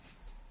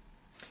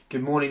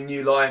Good morning,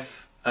 New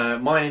Life.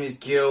 My name is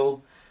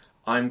Gil.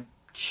 I'm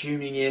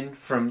tuning in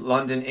from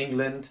London,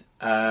 England,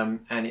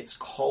 and it's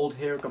cold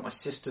here. I've got my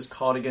sister's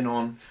cardigan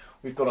on.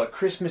 We've got our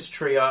Christmas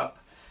tree up,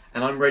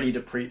 and I'm ready to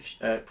preach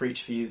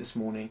for you this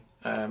morning.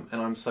 And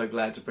I'm so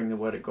glad to bring the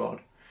Word of God.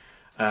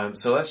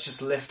 So let's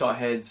just lift our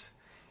heads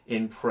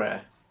in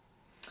prayer.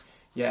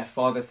 Yeah,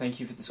 Father, thank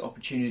you for this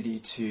opportunity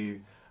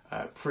to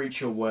preach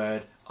your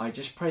Word. I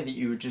just pray that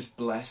you would just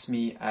bless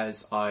me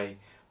as I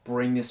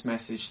bring this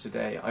message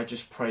today. I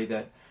just pray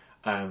that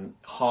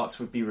hearts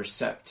would be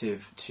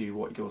receptive to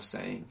what you're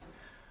saying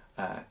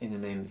in the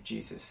name of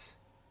Jesus.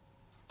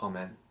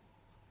 Amen.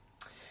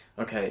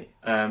 Okay,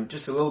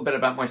 just a little bit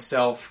about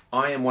myself.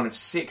 I am one of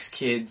 6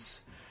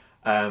 kids,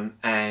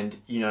 and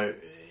you know,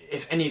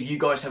 if any of you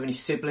guys have any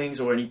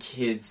siblings or any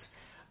kids,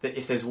 that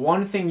if there's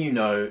one thing you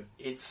know,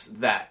 it's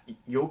that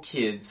your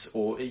kids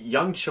or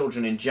young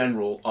children in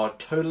general are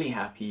totally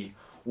happy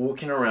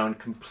walking around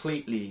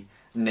completely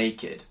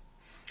naked.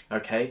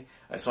 Okay,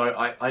 so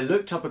I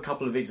looked up a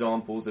couple of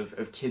examples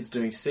of kids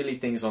doing silly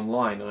things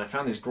online, and I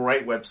found this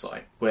great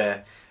website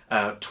where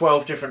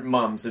 12 different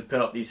mums had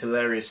put up these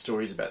hilarious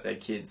stories about their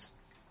kids.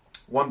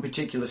 One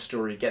particular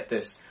story, get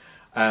this,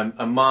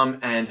 a mum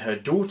and her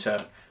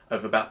daughter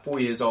of about 4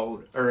 years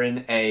old are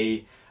in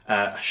a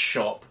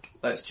shop.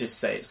 Let's just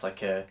say it's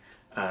like a,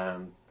 I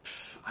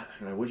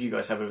don't know, what do you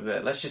guys have over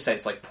there? Let's just say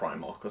it's like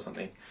Primark or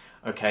something.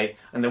 Okay,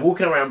 and they're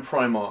walking around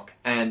Primark,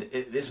 and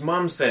this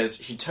mum says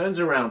she turns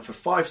around for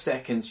 5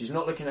 seconds. She's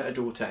not looking at her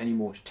daughter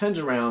anymore. She turns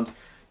around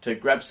to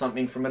grab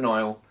something from an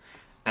aisle,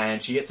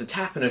 and she gets a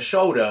tap on her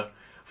shoulder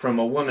from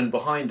a woman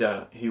behind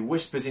her who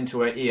whispers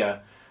into her ear,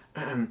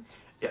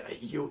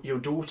 your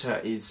daughter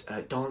is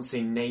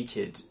dancing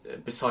naked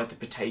beside the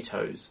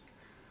potatoes.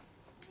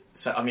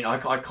 So, I mean,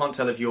 I can't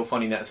tell if you're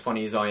finding that as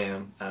funny as I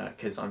am,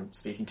 because I'm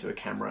speaking to a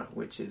camera,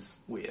 which is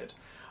weird.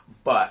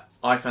 But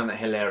I found that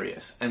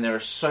hilarious, and there are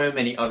so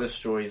many other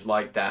stories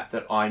like that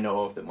that I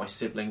know of that my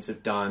siblings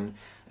have done.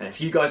 And if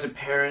you guys are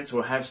parents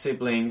or have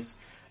siblings,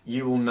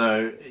 you will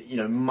know,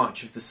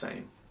 much of the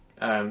same.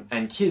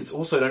 And kids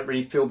also don't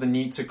really feel the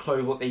need to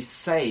clothe what they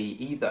say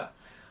either.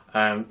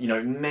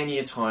 Many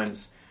a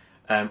times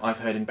I've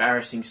heard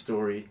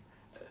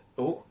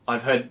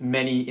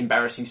many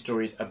embarrassing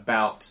stories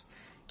about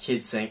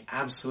kids saying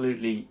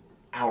absolutely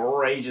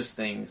outrageous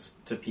things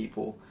to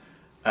people.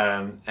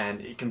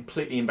 And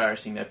completely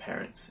embarrassing their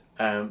parents.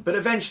 But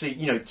eventually,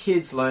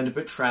 kids learn to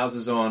put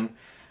trousers on.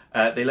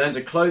 They learn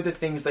to clothe the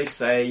things they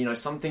say.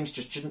 Some things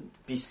just shouldn't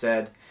be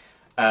said.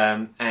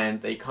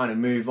 And they kind of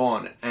move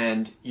on.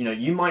 And,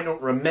 you might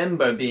not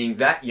remember being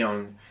that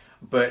young,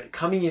 but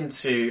coming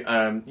into,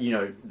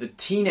 the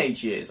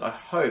teenage years, I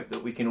hope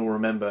that we can all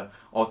remember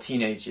our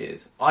teenage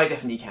years. I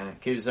definitely can,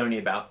 because it was only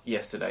about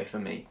yesterday for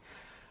me.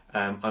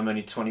 I'm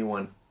only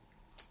 21.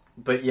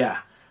 But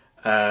yeah.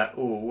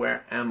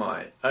 Where am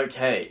I?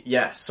 Okay,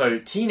 yeah, so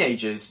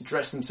teenagers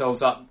dress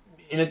themselves up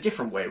in a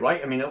different way,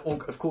 right? I mean,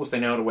 of course they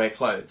know how to wear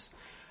clothes.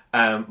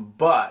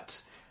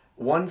 But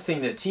one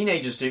thing that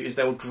teenagers do is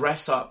they'll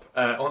dress up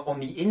on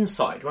the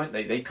inside, won't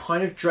they? They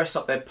kind of dress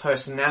up their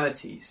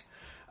personalities.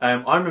 I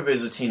remember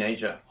as a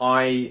teenager,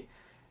 I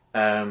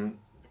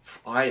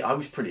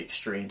was pretty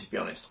extreme, to be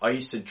honest. I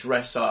used to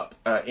dress up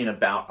in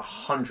about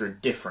 100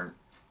 different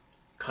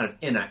kind of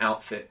inner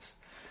outfits.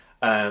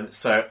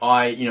 So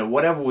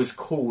whatever was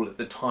cool at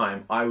the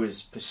time, I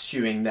was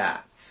pursuing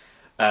that.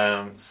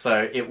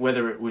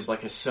 Whether it was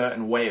like a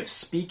certain way of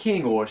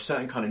speaking or a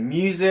certain kind of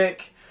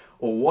music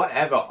or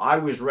whatever, I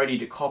was ready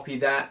to copy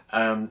that.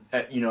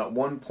 At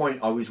one point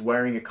I was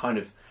wearing a kind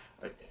of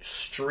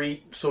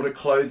street sort of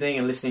clothing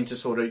and listening to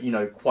sort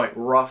of, quite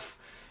rough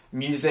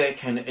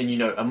music. And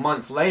a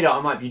month later I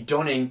might be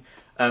donning,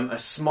 a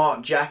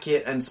smart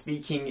jacket and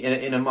speaking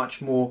in a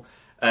much more,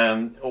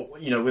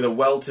 with a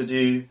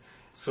well-to-do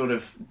sort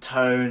of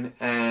tone,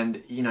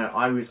 and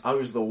I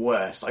was the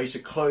worst. I used to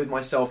clothe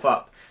myself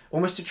up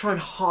almost to try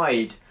and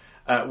hide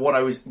what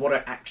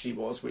I actually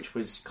was, which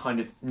was kind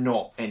of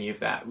not any of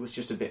that. It was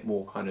just a bit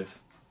more kind of,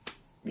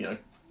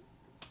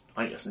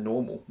 I guess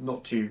normal,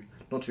 not too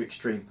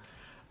extreme.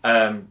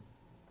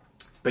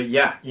 But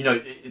yeah,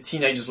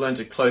 teenagers learn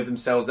to clothe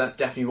themselves. That's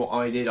definitely what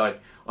I did.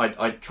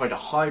 I tried to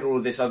hide all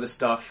of this other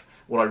stuff,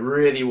 what I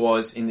really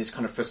was, in this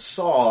kind of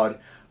facade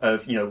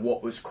of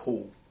what was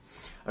cool.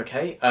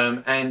 Okay,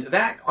 and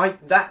that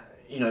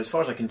as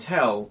far as I can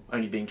tell,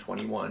 only being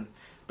 21,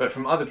 but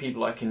from other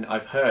people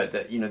I've heard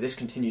that this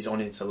continues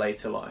on into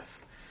later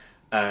life,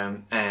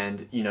 and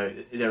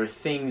there are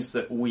things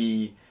that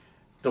we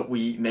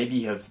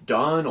maybe have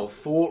done or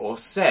thought or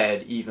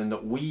said even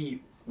that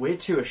we're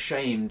too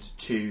ashamed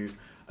to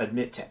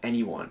admit to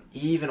anyone,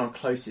 even our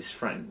closest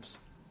friends.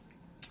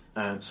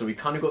 So we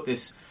kind of got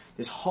this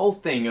whole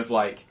thing of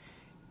like,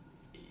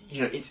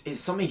 it's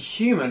something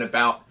human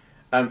about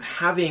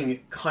having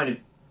kind of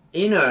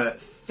inner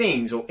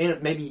things, or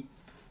maybe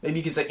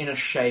you could say inner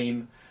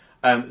shame,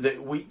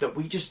 that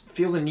we just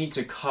feel the need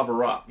to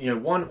cover up.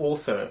 One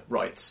author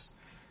writes,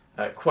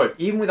 quote,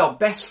 "Even with our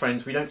best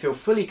friends, we don't feel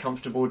fully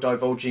comfortable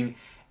divulging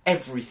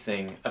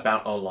everything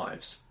about our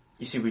lives.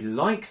 You see, we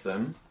like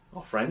them,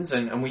 our friends,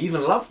 and we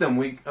even love them.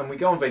 We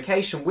go on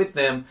vacation with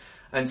them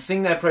and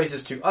sing their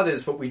praises to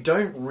others, but we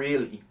don't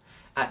really,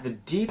 at the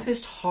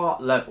deepest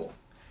heart level,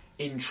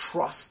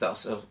 entrust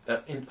ourselves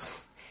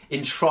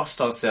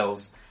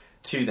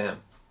to them.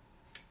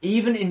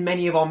 Even in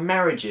many of our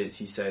marriages,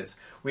 he says,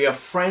 we are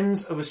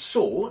friends of a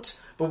sort,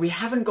 but we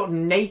haven't got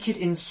naked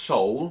in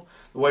soul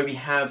the way we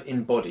have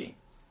in body.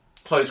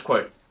 Close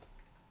quote.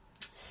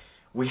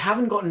 We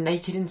haven't got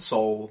naked in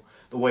soul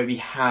the way we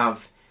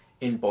have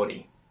in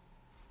body.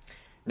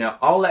 Now,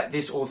 I'll let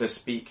this author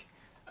speak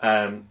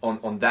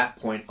on that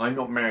point. I'm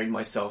not married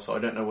myself, so I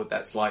don't know what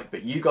that's like,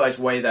 but you guys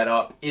weigh that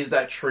up. Is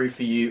that true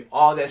for you?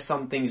 Are there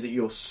some things that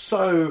you're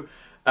so,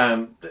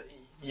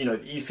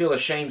 you feel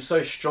ashamed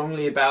so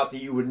strongly about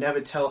that you would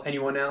never tell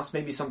anyone else?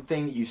 Maybe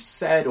something that you've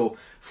said or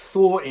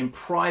thought in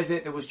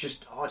private that was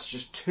just, it's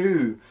just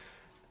too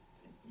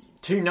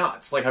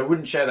nuts. Like, I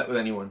wouldn't share that with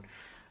anyone.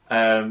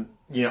 I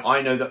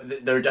know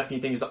that there are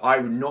definitely things that I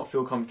would not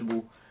feel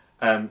comfortable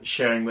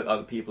sharing with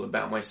other people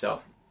about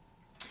myself.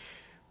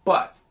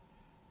 But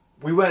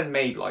we weren't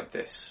made like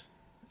this,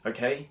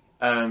 okay?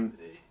 In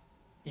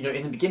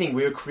the beginning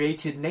we were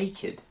created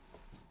naked.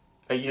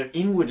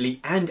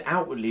 Inwardly and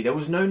outwardly. There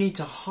was no need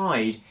to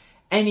hide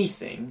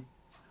anything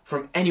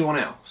from anyone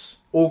else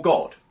or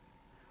God,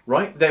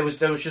 right? There was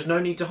just no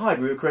need to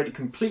hide. We were created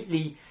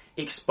completely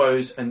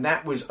exposed, and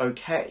that was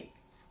okay.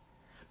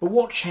 But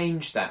what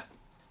changed that?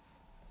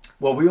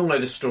 Well, we all know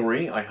the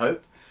story, I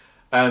hope.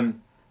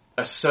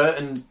 A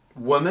certain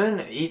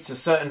woman eats a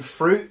certain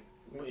fruit,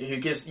 she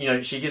gives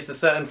the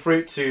certain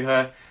fruit to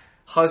her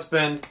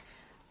husband,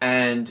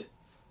 and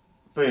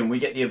boom, we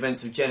get the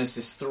events of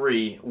Genesis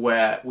 3,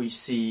 where we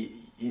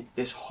see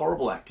this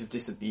horrible act of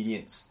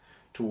disobedience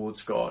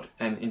towards God.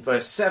 And in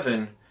verse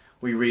 7,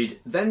 we read,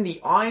 "Then the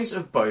eyes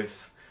of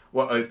both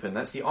were opened."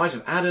 That's the eyes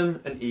of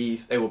Adam and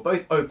Eve. They were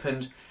both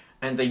opened,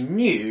 and they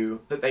knew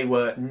that they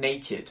were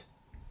naked.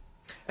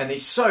 And they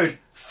sewed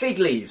fig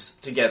leaves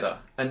together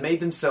and made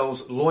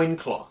themselves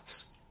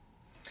loincloths.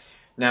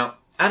 Now,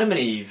 Adam and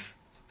Eve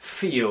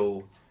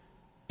feel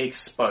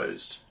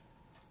exposed,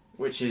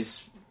 which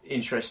is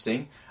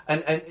interesting.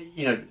 And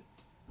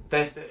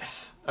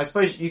I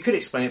suppose you could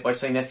explain it by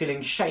saying they're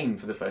feeling shame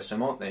for the first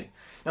time, aren't they?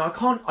 Now,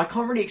 I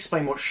can't really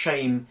explain what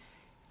shame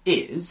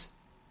is.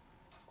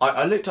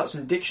 I looked up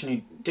some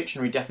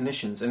dictionary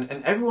definitions, and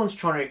everyone's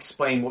trying to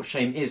explain what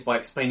shame is by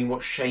explaining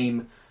what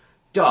shame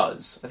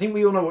does. I think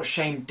we all know what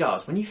shame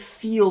does. When you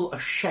feel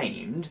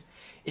ashamed,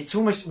 it's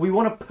almost, we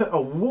want to put a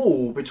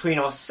wall between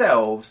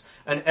ourselves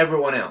and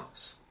everyone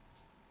else.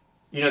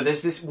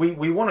 There's this,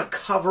 we want to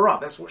cover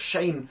up. That's what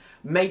shame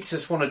makes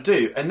us want to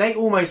do. And they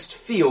almost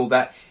feel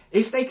that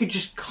if they could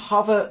just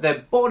cover their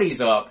bodies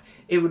up,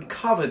 it would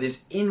cover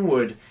this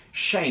inward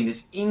shame,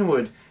 this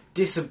inward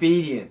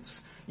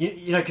disobedience.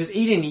 Because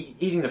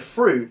eating the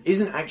fruit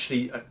isn't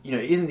actually,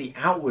 isn't the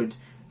outward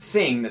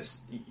thing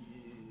that's,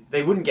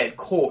 they wouldn't get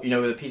caught,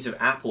 with a piece of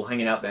apple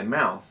hanging out their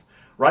mouth,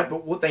 right?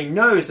 But what they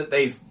know is that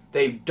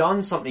they've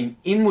done something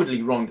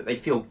inwardly wrong that they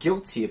feel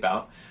guilty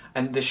about,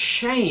 and the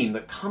shame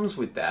that comes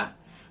with that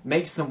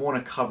makes them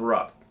want to cover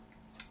up.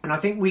 And I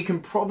think we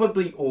can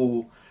probably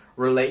all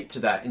relate to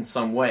that in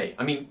some way.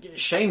 I mean,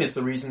 shame is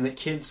the reason that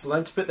kids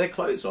learn to put their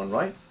clothes on,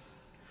 right?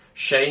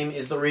 Shame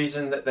is the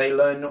reason that they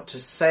learn not to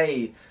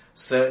say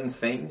certain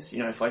things.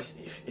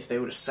 If they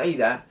were to say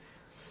that,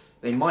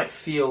 they might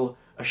feel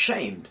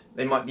ashamed.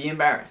 They might be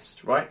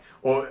embarrassed, right?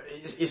 Or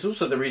it's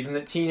also the reason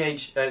that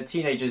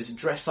teenagers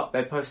dress up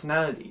their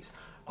personalities.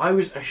 I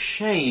was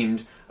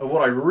ashamed of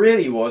what I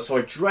really was, so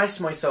I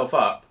dressed myself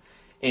up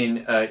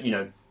in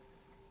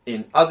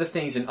other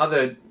things, in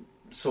other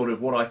sort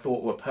of what I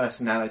thought were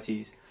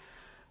personalities,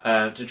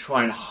 to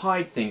try and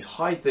hide things,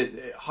 hide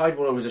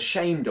what I was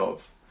ashamed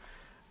of.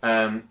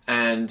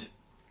 And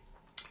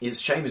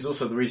shame is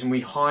also the reason we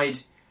hide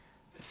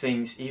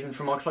things even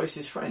from our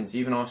closest friends,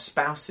 even our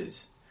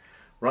spouses,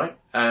 right?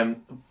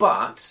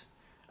 But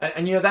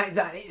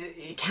that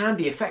it can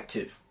be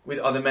effective with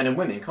other men and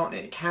women, can't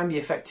it? It can be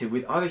effective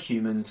with other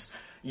humans.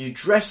 You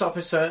dress up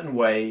a certain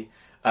way,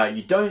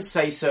 you don't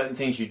say certain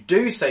things, you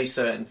do say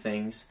certain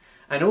things,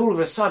 and all of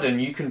a sudden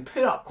you can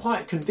put up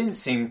quite a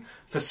convincing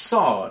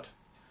facade,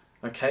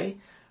 okay?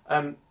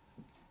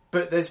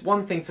 But there's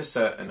one thing for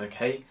certain,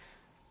 okay?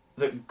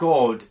 That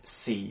God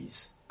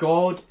sees.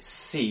 God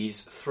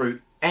sees through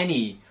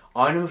any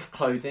item of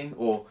clothing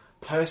or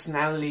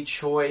personality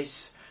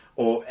choice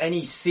or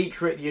any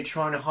secret that you're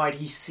trying to hide.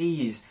 He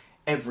sees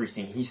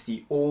everything. He's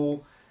the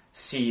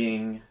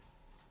all-seeing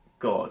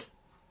God.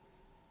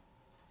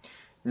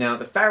 Now,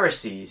 the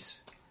Pharisees,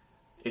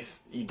 if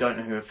you don't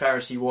know who a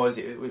Pharisee was,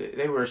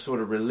 they were a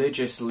sort of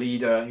religious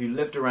leader who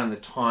lived around the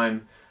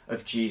time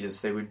of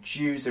Jesus. They were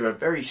Jews. They were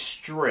very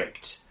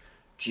strict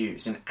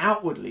Jews. And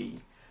outwardly,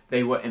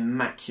 they were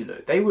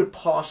immaculate. They would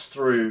pass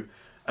through,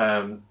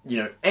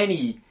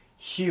 any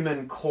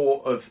human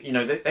court of,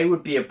 they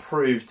would be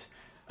approved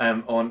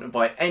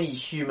by any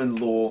human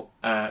law.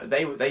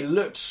 They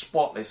looked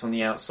spotless on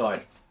the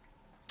outside.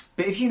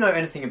 But if you know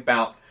anything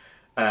about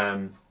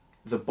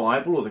the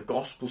Bible or the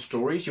gospel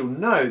stories, you'll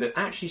know that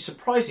actually,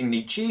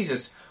 surprisingly,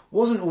 Jesus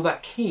wasn't all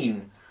that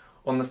keen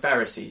on the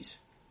Pharisees.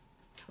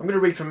 I'm going to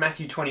read from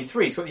Matthew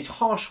 23. It's got these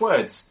harsh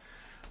words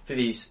for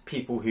these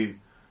people who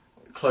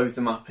clothe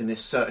them up in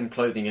this certain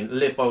clothing and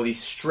live by all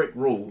these strict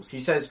rules. He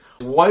says,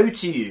 "Woe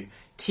to you,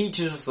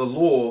 teachers of the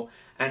law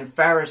and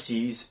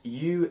Pharisees,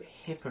 you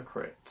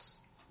hypocrites!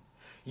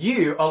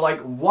 You are like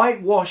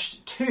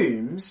whitewashed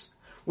tombs,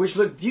 which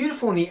look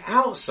beautiful on the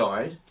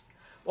outside,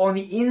 but on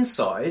the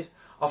inside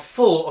are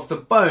full of the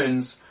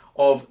bones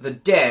of the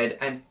dead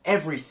and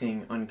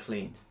everything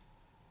unclean.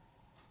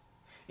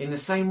 In the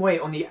same way,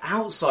 on the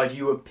outside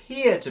you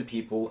appear to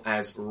people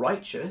as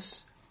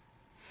righteous,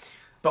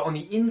 but on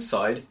the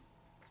inside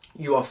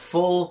you are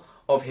full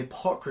of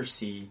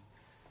hypocrisy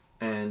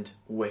and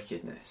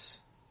wickedness."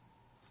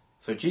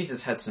 So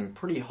Jesus had some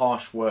pretty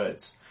harsh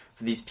words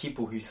for these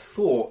people who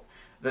thought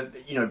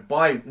that,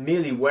 by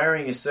merely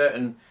wearing a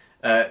certain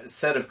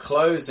set of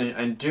clothes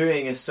and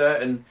doing a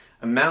certain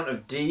amount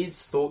of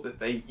deeds, thought that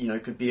they,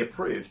 could be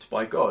approved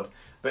by God.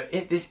 But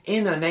this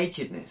inner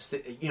nakedness,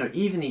 that,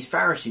 even these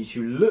Pharisees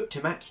who looked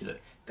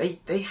immaculate,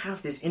 they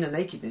have this inner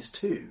nakedness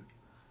too,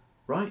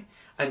 right?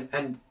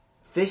 And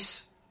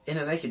this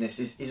inner nakedness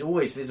is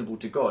always visible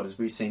to God, as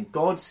we've seen.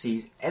 God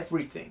sees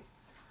everything,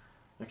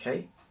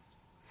 okay?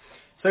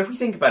 So if we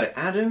think about it,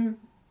 Adam,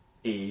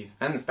 Eve,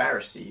 and the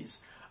Pharisees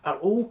are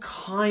all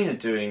kind of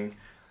doing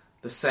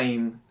the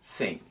same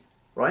thing,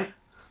 right?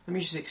 Let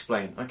me just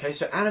explain. Okay,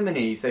 so Adam and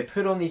Eve, they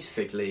put on these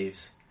fig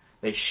leaves,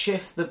 they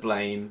shift the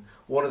blame.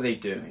 What are they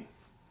doing?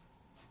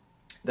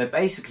 They're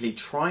basically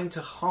trying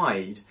to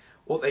hide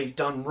what they've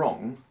done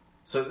wrong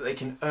so that they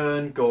can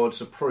earn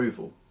God's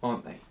approval,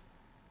 aren't they?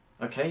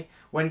 Okay?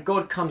 When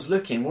God comes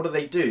looking, what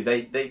do?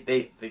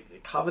 They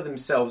cover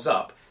themselves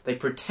up. They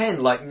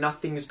pretend like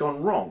nothing's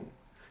gone wrong.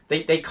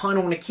 They kind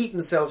of want to keep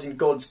themselves in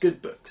God's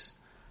good books.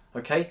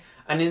 Okay?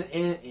 And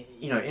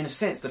in a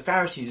sense, the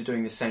Pharisees are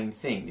doing the same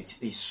thing.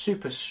 These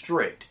super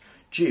strict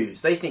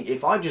Jews. They think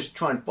if I just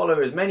try and follow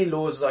as many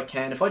laws as I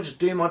can, if I just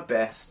do my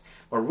best,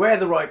 if I wear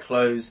the right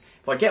clothes,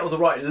 if I get all the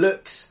right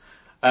looks,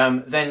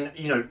 then,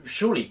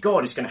 surely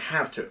God is going to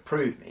have to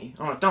approve me.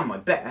 And I've done my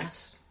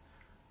best,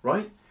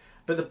 right?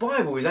 But the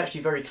Bible is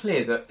actually very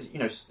clear that,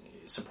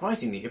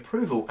 surprisingly,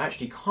 approval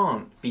actually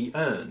can't be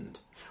earned.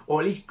 Or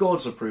at least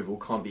God's approval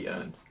can't be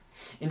earned.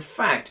 In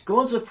fact,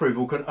 God's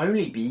approval can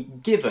only be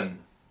given.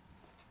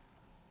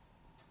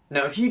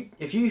 Now, if you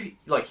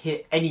hear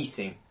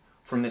anything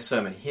from this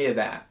sermon, hear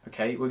that,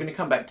 okay? We're going to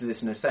come back to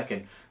this in a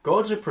second.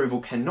 God's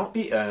approval cannot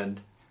be earned.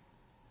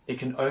 It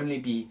can only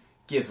be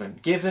given.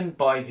 Given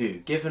by who?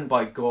 Given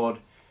by God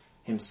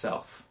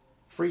himself.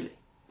 Freely.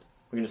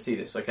 We're going to see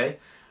this, okay?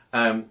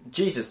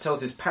 Jesus tells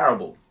this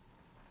parable.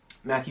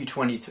 Matthew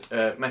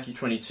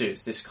 22.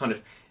 It's this kind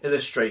of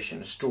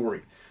illustration, a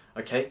story,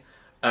 okay?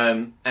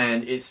 And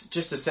it's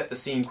just to set the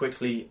scene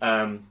quickly.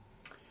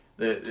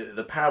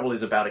 The parable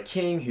is about a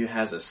king who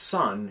has a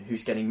son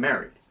who's getting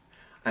married.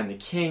 And the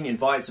king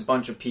invites a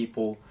bunch of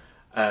people,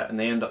 and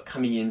they end up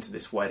coming into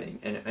this wedding.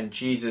 And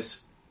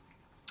Jesus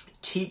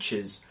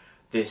teaches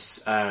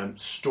this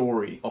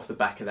story off the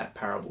back of that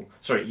parable.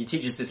 Sorry, he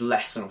teaches this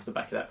lesson off the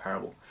back of that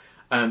parable.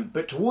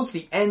 But towards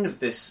the end of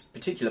this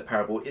particular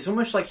parable, it's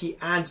almost like he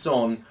adds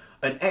on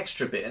an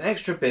extra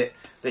bit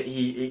that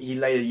he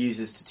later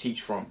uses to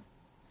teach from.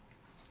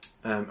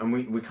 And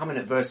we come in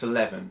at verse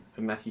 11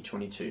 of Matthew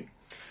 22.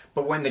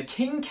 "But when the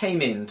king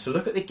came in to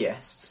look at the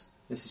guests,"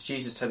 this is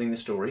Jesus telling the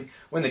story,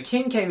 "when the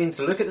king came in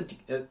to look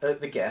at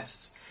the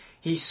guests,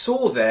 he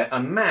saw there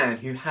a man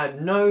who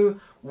had no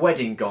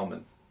wedding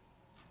garment.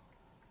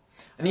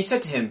 And he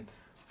said to him,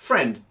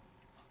 'Friend,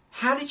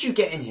 how did you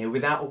get in here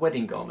without a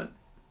wedding garment?'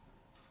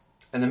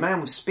 And the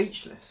man was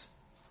speechless.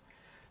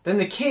 Then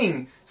the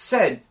king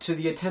said to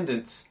the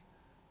attendants,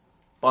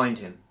 'Bind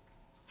him,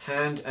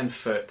 hand and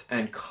foot,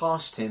 and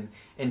cast him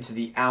into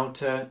the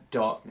outer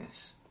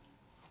darkness.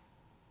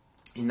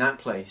 In that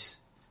place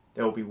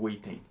there will be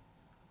weeping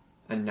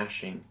and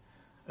gnashing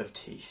of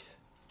teeth.'"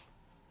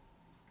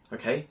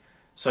 Okay?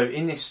 So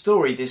in this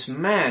story, this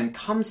man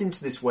comes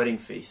into this wedding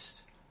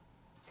feast.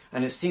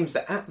 And it seems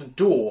that at the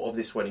door of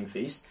this wedding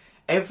feast,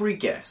 every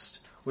guest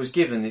was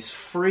given this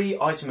free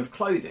item of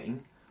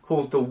clothing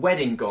called the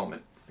wedding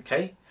garment.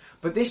 Okay?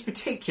 But this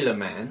particular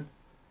man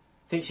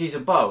thinks he's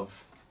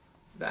above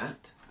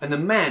that. And the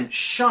man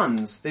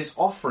shuns this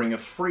offering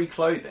of free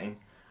clothing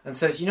and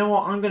says, "You know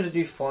what, I'm going to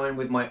do fine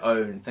with my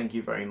own, thank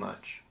you very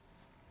much."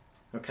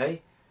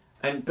 Okay?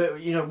 But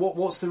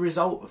what's the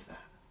result of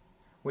that?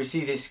 We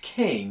see this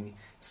king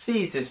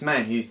sees this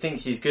man who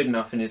thinks he's good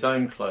enough in his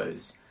own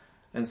clothes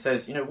and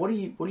says, "What are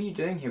you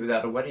doing here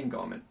without a wedding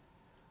garment?"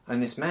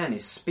 And this man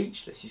is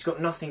speechless. He's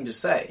got nothing to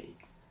say.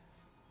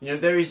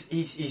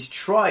 He's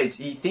tried,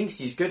 he thinks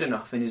he's good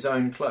enough in his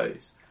own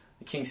clothes.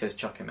 The king says,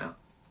 "Chuck him out.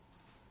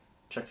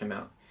 Chuck him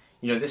out."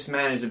 This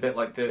man is a bit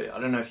like I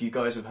don't know if you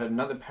guys have heard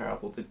another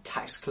parable, the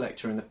tax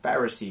collector and the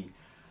Pharisee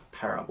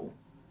parable.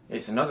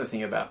 It's another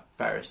thing about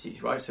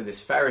Pharisees, right? So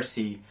this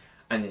Pharisee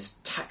and this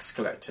tax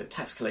collector.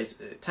 Tax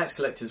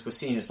collectors were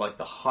seen as like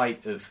the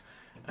height of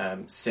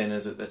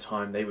sinners at the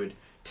time, they would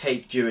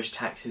take Jewish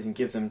taxes and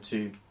give them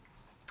to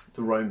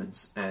the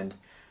Romans. And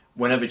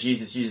whenever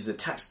Jesus uses a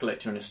tax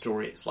collector in a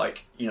story, it's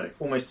like,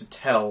 almost to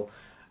tell,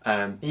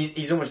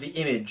 he's almost the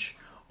image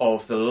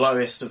of the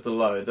lowest of the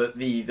low,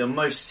 the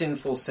most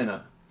sinful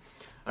sinner.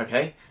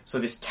 Okay? So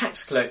this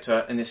tax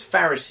collector and this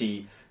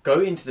Pharisee go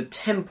into the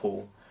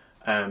temple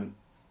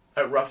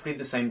at roughly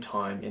the same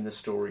time in the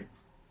story.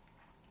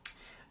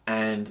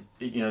 And,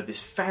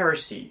 this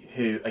Pharisee,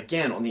 who,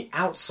 again, on the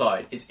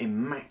outside is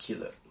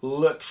immaculate,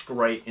 looks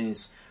great in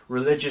his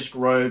religious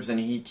robes, and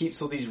he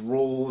keeps all these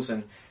rules,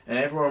 and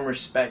everyone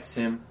respects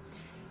him.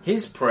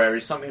 His prayer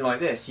is something like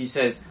this. He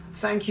says,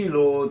 "Thank you,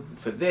 Lord,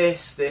 for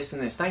this, this,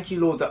 and this. Thank you,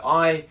 Lord, that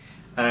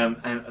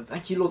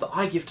thank you, Lord, that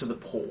I give to the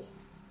poor.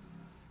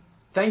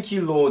 Thank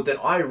you, Lord, that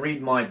I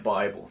read my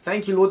Bible.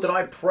 Thank you, Lord, that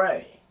I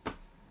pray.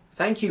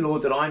 Thank you,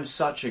 Lord, that I'm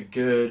such a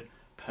good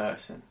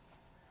person."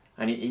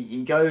 And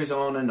he goes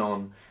on and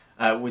on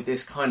with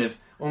this kind of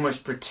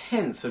almost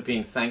pretense of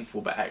being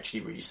thankful, but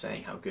actually really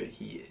saying how good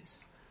he is.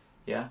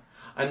 Yeah?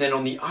 And then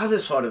on the other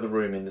side of the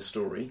room in the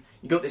story,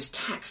 you got this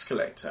tax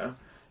collector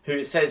who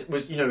it says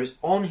was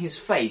on his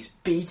face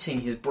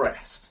beating his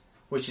breast,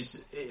 which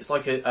it's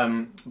like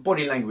a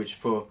body language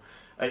for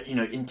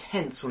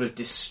intense sort of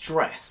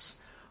distress.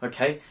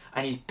 Okay?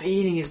 And he's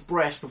beating his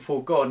breast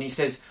before God, and he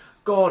says,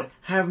 "God,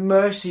 have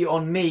mercy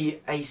on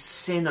me, a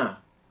sinner."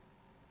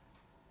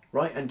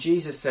 Right? And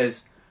Jesus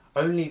says,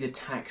 only the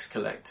tax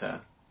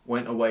collector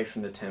went away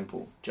from the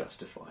temple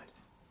justified.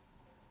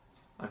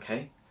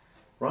 Okay?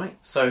 Right?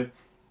 So,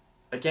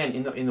 again,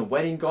 in the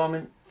wedding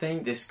garment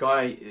thing, this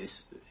guy,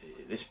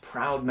 this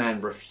proud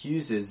man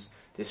refuses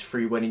this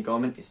free wedding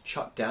garment, is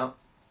chucked out.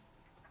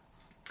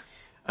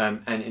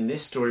 And in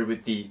this story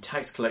with the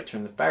tax collector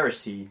and the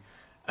Pharisee,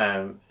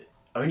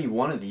 only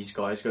one of these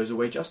guys goes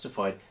away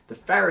justified. The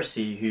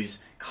Pharisee, who's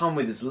come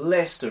with his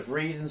list of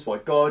reasons why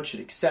God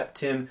should accept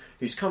him,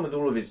 who's come with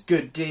all of his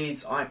good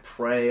deeds, I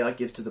pray, I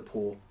give to the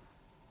poor,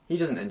 he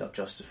doesn't end up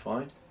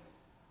justified.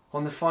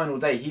 On the final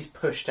day, he's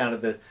pushed out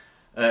of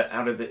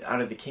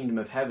the kingdom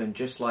of heaven,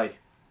 just like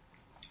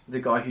the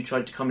guy who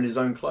tried to come in his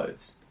own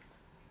clothes.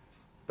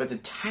 But the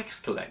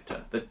tax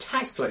collector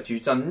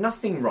who's done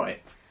nothing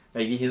right,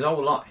 maybe his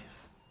whole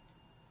life,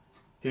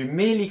 who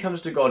merely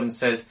comes to God and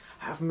says,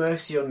 "Have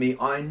mercy on me,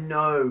 I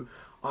know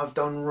I've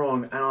done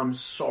wrong and I'm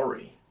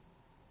sorry."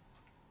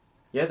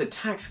 Yeah, the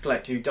tax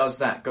collector who does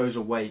that goes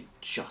away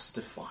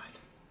justified.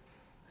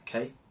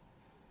 Okay?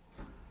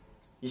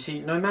 You see,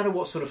 no matter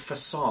what sort of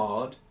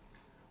facade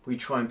we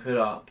try and put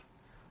up,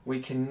 we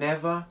can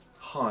never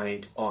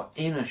hide our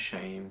inner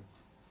shame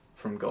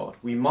from God.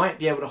 We might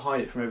be able to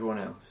hide it from everyone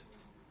else.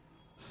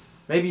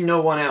 Maybe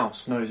no one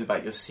else knows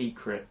about your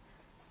secret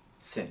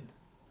sin.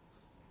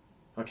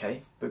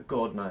 Okay? But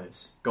God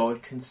knows.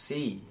 God can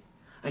see.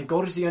 And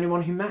God is the only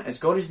one who matters.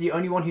 God is the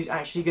only one who's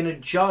actually going to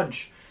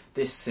judge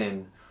this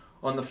sin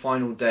on the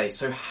final day.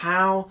 So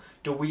how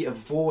do we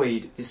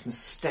avoid this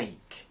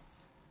mistake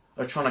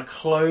of trying to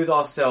clothe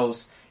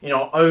ourselves in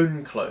our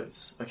own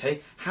clothes?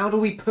 Okay? How do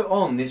we put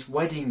on this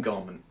wedding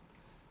garment?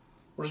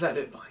 What does that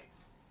look like?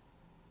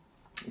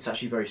 It's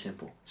actually very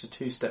simple. It's a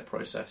 2-step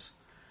process.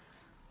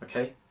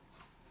 Okay?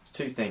 It's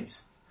 2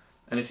 things.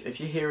 And if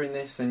you're hearing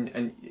this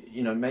and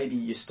maybe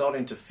you're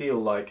starting to feel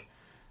like,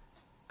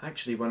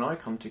 actually, when I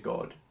come to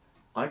God,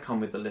 I come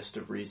with a list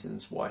of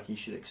reasons why he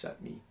should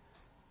accept me,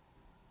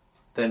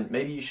 then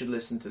maybe you should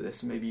listen to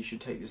this, and maybe you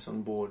should take this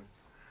on board.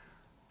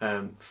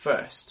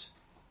 First,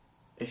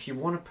 if you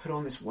want to put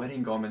on this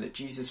wedding garment that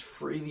Jesus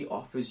freely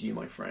offers you,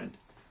 my friend,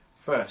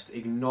 first,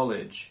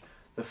 acknowledge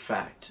the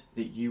fact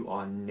that you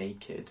are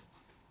naked.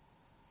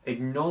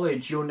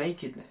 Acknowledge your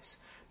nakedness.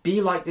 Be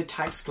like the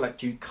tax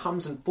collector who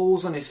comes and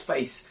falls on his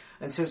face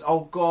and says,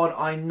 "Oh God,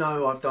 I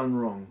know I've done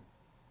wrong.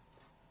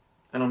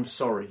 And I'm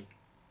sorry."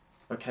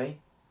 Okay?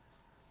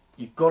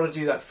 You've got to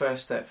do that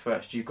first step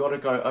first. You've got to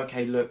go,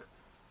 okay, look,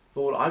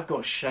 Lord, I've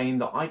got shame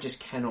that I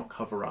just cannot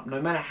cover up.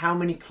 No matter how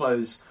many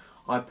clothes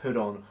I put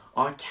on,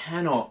 I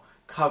cannot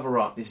cover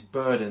up this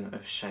burden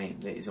of shame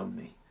that is on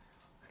me.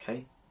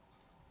 Okay?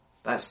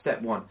 That's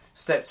step 1.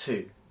 Step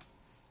 2.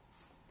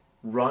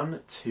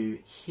 Run to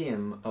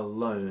him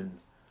alone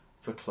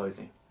for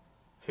clothing.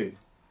 Who?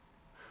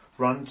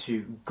 Run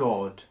to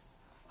God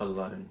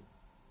alone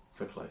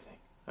for clothing.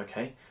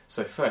 Okay?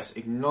 So first,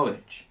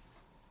 acknowledge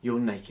your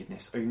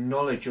nakedness.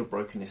 Acknowledge your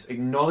brokenness.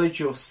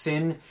 Acknowledge your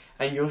sin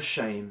and your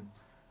shame.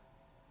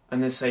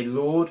 And then say,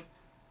 "Lord,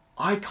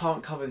 I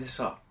can't cover this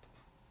up.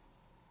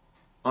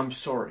 I'm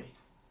sorry.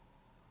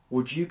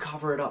 Would you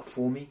cover it up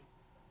for me?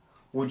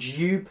 Would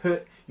you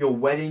put your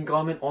wedding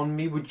garment on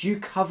me? Would you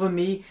cover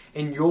me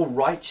in your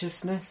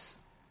righteousness?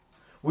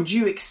 Would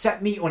you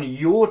accept me on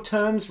your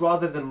terms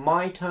rather than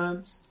my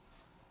terms?"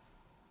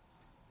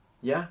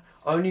 Yeah?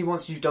 Only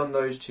once you've done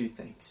those 2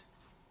 things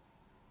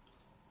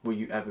will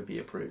you ever be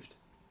approved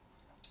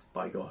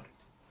by God.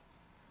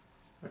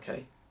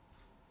 Okay?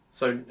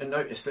 So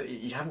notice that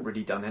you haven't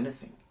really done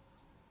anything.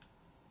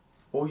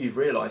 All you've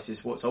realised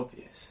is what's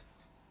obvious.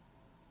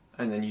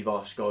 And then you've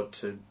asked God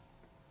to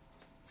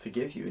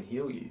forgive you and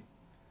heal you.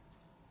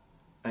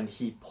 and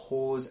he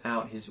pours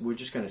out his... We're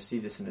just going to see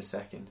this in a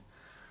second.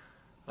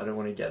 I don't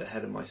want to get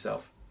ahead of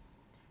myself.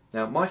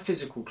 Now, my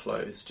physical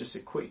clothes, just a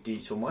quick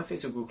detour, my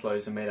physical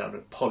clothes are made out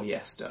of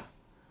polyester.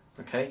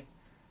 Okay?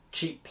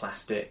 Cheap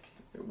plastic,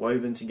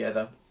 woven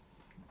together.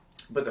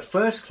 But the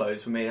first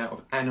clothes were made out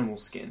of animal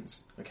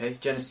skins. Okay?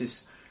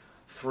 Genesis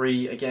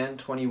 3, again,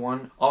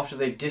 21. After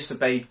they've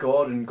disobeyed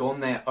God and gone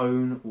their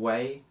own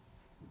way,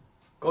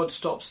 God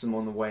stops them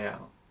on the way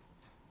out.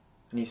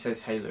 And he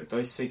says, hey, look,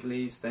 those fig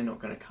leaves, they're not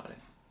going to cut it.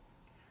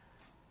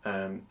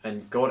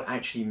 And God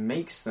actually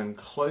makes them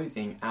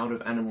clothing out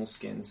of animal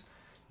skins.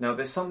 Now,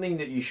 there's something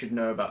that you should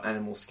know about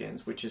animal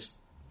skins, which is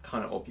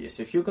kind of obvious.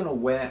 If you're going to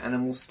wear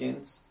animal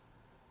skins,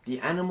 the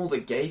animal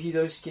that gave you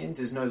those skins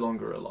is no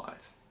longer alive.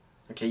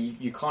 Okay,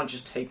 you can't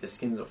just take the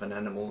skins off an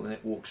animal and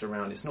it walks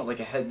around. It's not like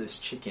a headless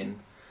chicken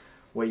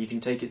where you can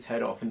take its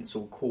head off and it's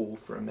all cool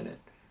for a minute.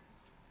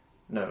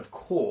 No, of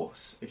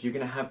course, if you're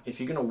going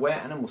to wear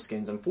animal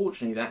skins,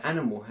 unfortunately, that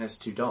animal has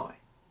to die.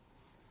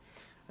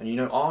 And you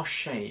know, our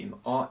shame,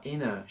 our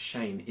inner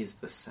shame is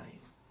the same.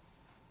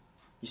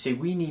 You see,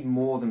 we need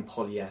more than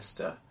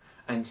polyester,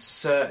 and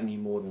certainly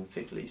more than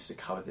fig leaves to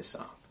cover this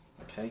up,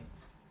 okay?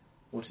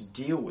 Or to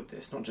deal with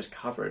this, not just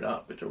cover it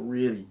up, but to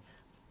really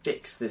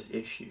fix this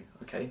issue,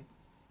 okay?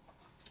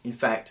 In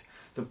fact,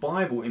 the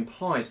Bible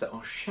implies that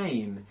our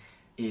shame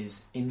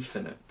is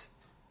infinite.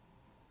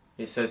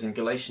 It says in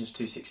Galatians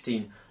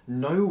 2:16,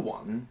 no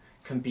one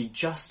can be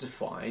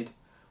justified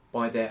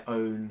by their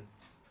own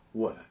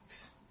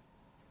works.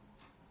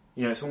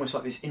 You know, it's almost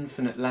like this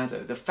infinite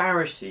ladder. The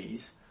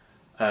Pharisees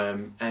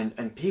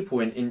and people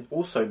in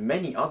also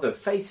many other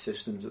faith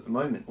systems at the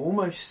moment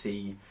almost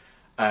see,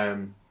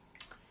 you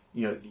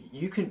know,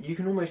 you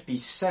can almost be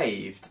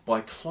saved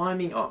by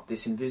climbing up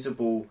this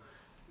invisible,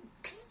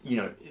 you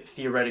know,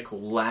 theoretical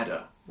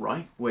ladder,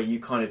 right? Where you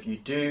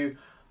do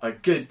a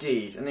good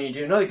deed, and then you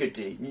do another good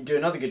deed, and you do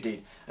another good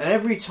deed. And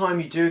every time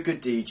you do a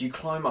good deed, you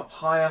climb up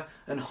higher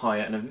and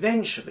higher, and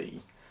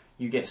eventually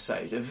you get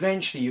saved.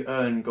 Eventually you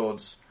earn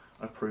God's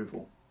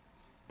approval.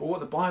 But what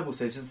the Bible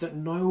says is that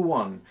no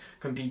one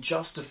can be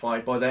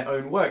justified by their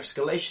own works.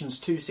 Galatians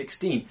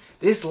 2:16.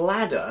 This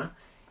ladder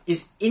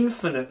is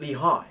infinitely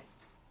high.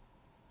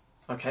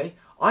 Okay?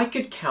 I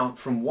could count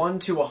from 1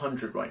 to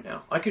 100 right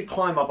now. I could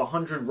climb up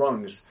 100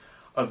 rungs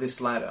of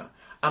this ladder,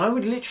 and I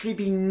would literally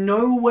be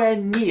nowhere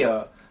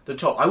near the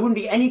top. I wouldn't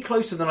be any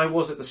closer than I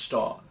was at the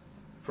start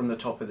from the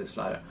top of this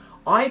ladder.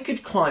 I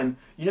could climb,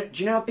 do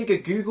you know how big a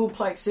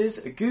googolplex is?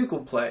 A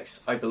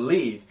googolplex, I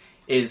believe,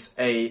 is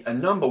a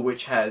number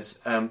which has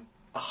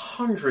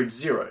 100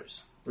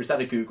 zeros. Or is that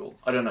a Google?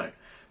 I don't know.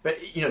 But,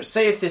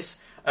 say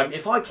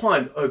if I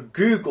climbed a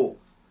Google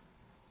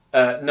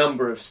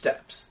number of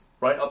steps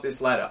right up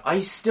this ladder, I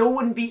still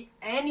wouldn't be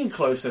any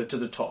closer to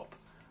the top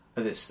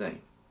of this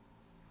thing.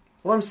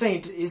 What I'm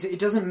saying is it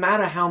doesn't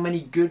matter how many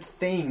good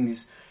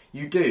things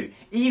you do.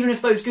 Even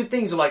if those good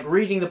things are like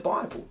reading the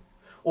Bible,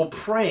 or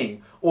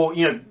praying, or,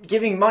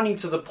 giving money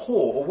to the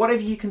poor, or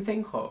whatever you can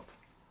think of.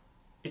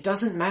 It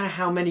doesn't matter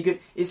how many good...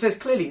 It says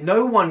clearly,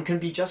 no one can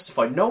be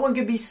justified. No one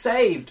can be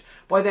saved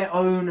by their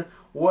own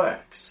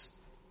works.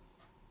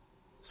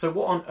 So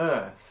what on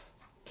earth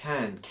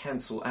can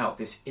cancel out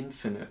this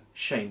infinite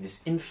shame,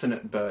 this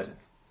infinite burden?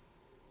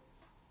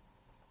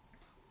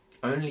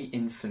 Only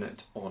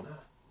infinite honour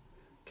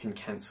can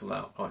cancel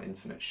out our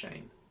infinite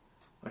shame.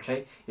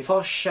 Okay? If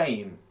our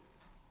shame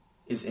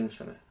is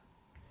infinite,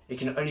 it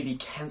can only be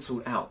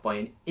cancelled out by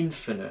an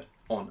infinite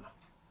honour.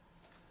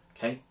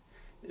 Okay?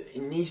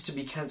 It needs to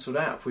be cancelled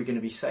out if we're going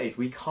to be saved.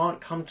 We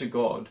can't come to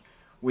God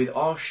with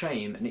our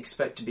shame and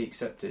expect to be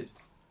accepted.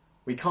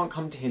 We can't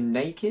come to Him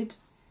naked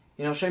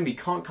in our shame. We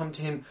can't come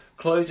to Him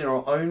clothed in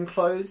our own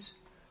clothes.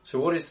 So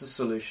what is the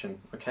solution?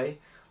 Okay?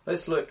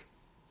 Let's look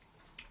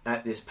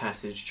at this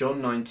passage,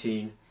 John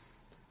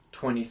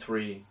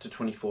 19:23 to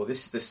 24. The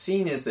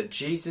scene is that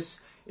Jesus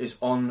is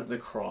on the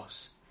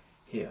cross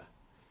here.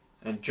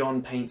 And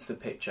John paints the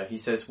picture. He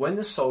says, when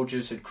the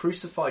soldiers had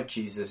crucified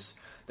Jesus,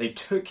 they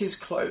took his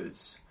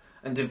clothes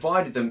and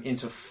divided them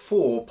into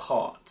 4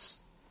 parts.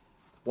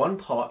 1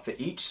 part for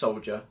each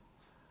soldier,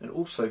 and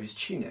also his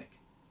tunic.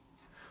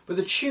 But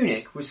the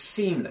tunic was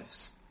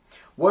seamless,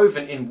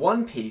 woven in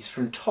one piece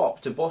from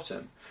top to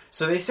bottom.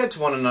 So they said to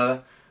one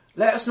another,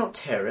 let us not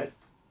tear it,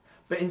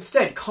 but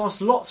instead cast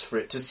lots for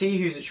it to see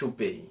whose it shall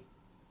be.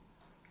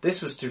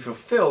 This was to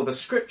fulfill the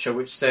scripture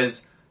which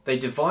says, they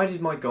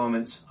divided my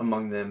garments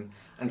among them,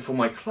 and for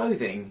my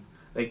clothing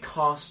they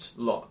cast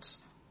lots.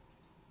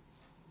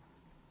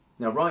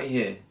 Now right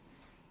here,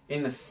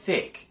 in the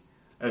thick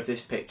of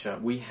this picture,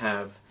 we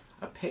have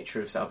a picture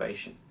of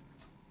salvation.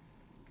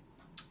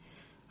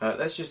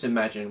 Let's just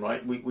imagine,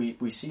 right?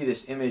 We see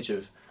this image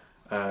of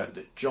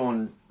that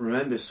John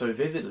remembers so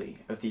vividly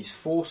of these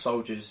 4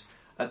 soldiers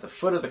at the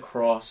foot of the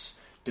cross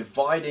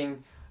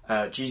dividing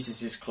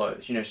Jesus'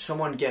 clothes.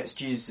 Someone gets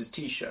Jesus'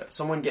 t-shirt,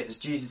 someone gets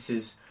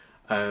Jesus'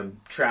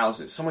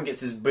 trousers, someone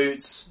gets his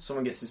boots,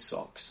 someone gets his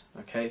socks,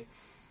 okay?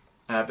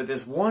 But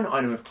there's one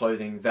item of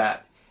clothing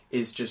that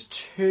is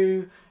just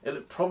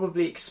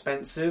probably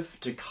expensive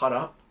to cut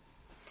up.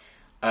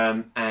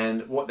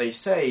 And what they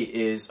say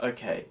is,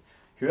 okay,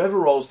 whoever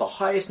rolls the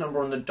highest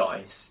number on the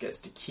dice gets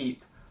to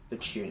keep the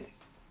tunic.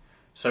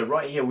 So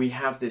right here we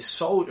have this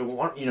soldier,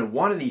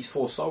 one of these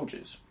 4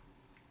 soldiers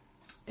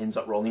ends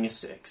up rolling a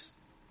 6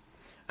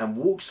 and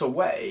walks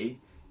away,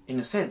 in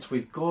a sense,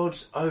 with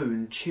God's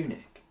own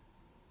tunic.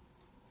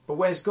 But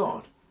where's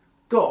God?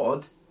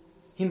 God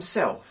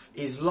himself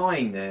is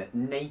lying there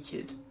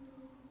naked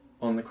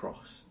on the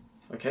cross.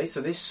 Okay, so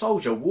this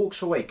soldier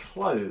walks away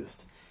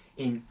clothed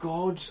in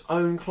God's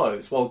own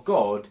clothes, while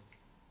God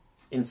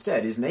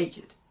instead is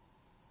naked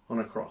on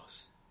a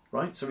cross.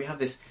 Right? So we have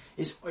this,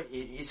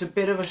 it's a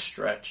bit of a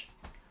stretch,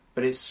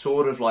 but it's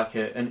sort of like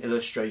an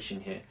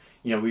illustration here.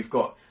 We've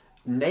got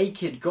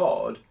naked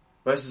God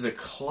versus a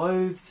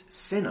clothed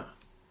sinner.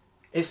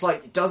 It's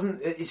like,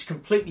 it's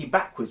completely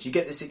backwards. You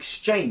get this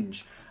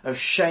exchange of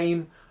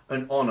shame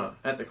and honor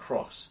at the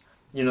cross.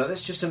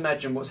 Let's just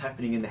imagine what's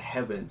happening in the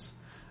heavens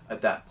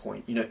at that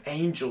point.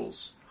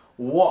 Angels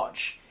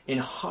watch in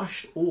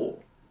hushed awe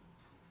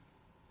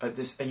at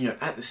this,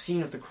 at the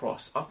scene of the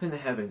cross, up in the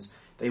heavens.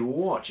 They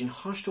watch in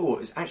hushed awe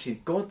as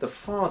actually God the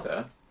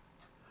Father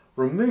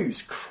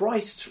removes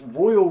Christ's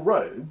royal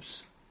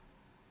robes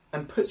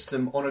and puts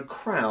them on a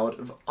crowd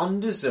of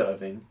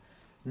undeserving,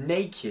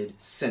 naked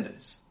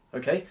sinners.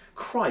 Okay?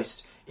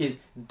 Christ is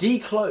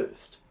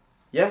declothed.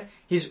 Yeah?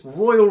 His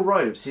royal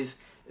robes,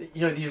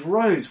 these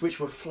robes which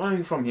were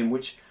flowing from him,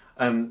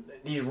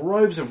 these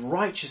robes of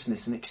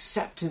righteousness and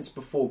acceptance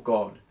before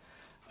God,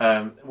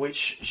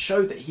 which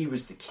showed that he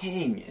was the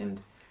king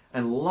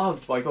and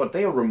loved by God,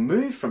 they are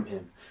removed from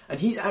him. And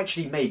he's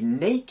actually made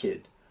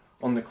naked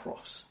on the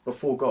cross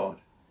before God.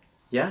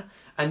 Yeah?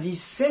 And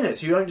these sinners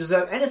who don't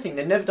deserve anything,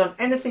 they've never done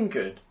anything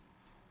good,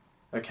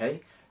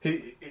 okay, who,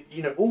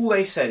 all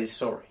they've said is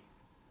sorry.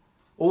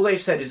 All they've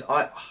said is,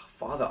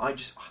 Father,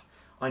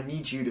 I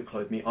need you to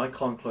clothe me. I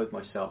can't clothe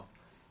myself.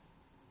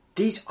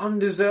 These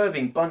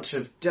undeserving bunch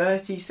of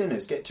dirty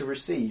sinners get to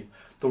receive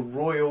the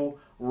royal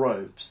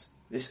robes.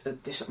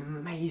 This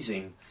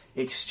amazing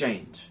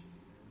exchange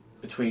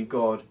between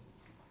God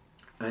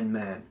and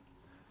man.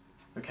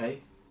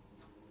 Okay?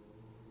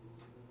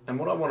 And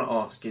what I want to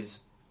ask is,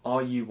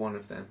 are you one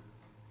of them?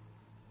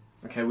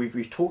 Okay,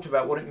 we've talked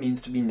about what it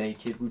means to be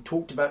naked. We've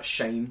talked about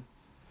shame.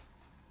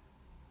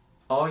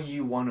 Are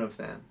you one of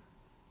them?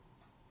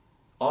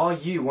 Are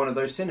you one of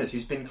those sinners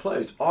who's been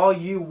clothed? Are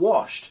you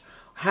washed?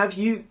 Have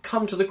you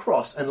come to the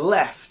cross and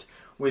left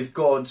with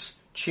God's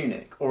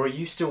tunic? Or are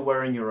you still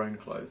wearing your own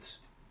clothes?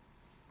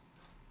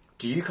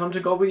 Do you come to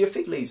God with your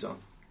fig leaves on?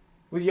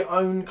 With your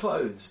own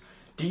clothes?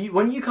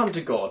 When you come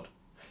to God,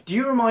 do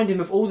you remind him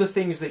of all the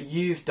things that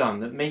you've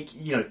done that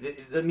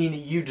that mean that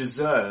you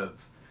deserve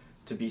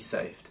to be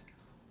saved?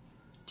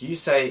 Do you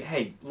say,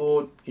 hey,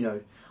 Lord,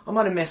 I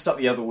might have messed up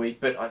the other week,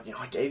 but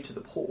I gave to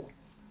the poor.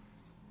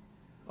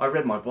 I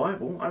read my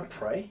Bible. I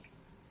pray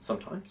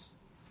sometimes.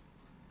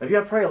 Maybe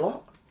I pray a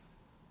lot.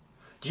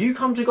 Do you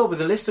come to God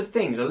with a list of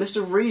things, a list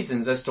of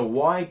reasons as to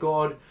why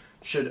God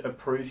should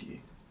approve you?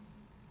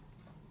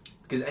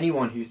 Because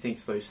anyone who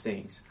thinks those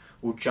things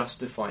will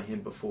justify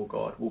him before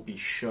God, will be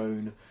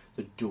shown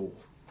the door.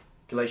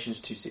 Galatians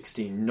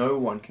 2:16, no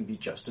one can be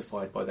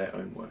justified by their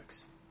own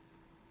works.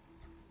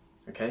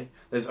 Okay?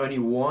 There's only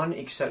one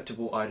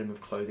acceptable item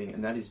of clothing,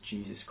 and that is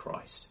Jesus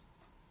Christ.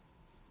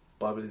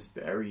 The Bible is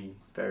very,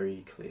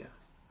 very clear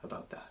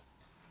about that.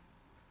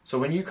 So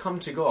when you come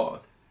to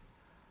God,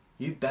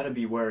 you better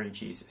be wearing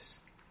Jesus.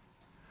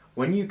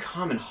 When you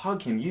come and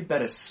hug him, you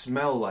better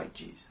smell like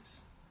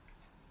Jesus.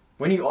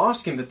 When you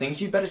ask him for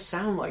things, you better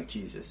sound like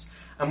Jesus.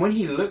 And when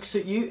he looks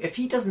at you, if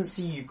he doesn't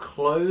see you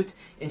clothed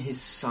in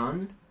his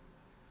Son,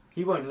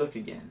 he won't look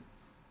again.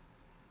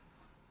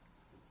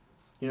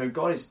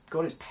 God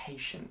is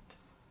patient.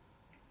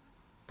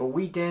 But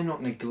we dare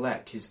not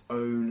neglect his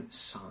own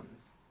Son.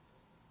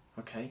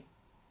 Okay?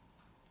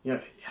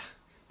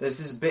 There's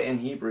this bit in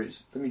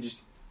Hebrews. Let me just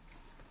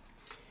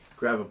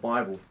grab a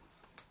Bible. It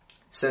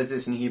says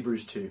this in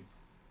Hebrews 2.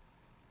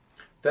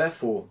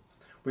 Therefore,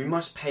 we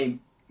must pay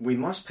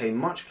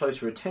much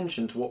closer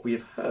attention to what we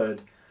have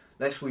heard,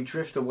 lest we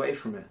drift away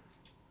from it.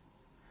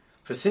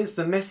 For since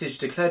the message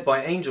declared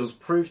by angels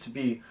proved to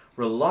be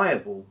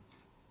reliable,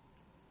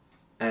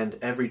 and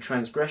every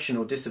transgression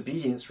or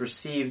disobedience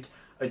received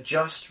a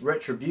just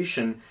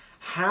retribution,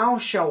 how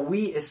shall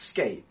we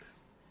escape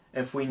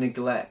if we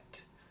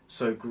neglect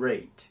so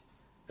great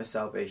a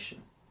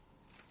salvation?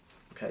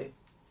 Okay?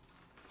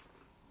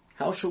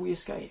 How shall we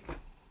escape?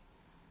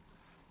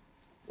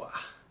 Wow.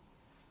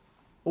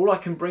 All I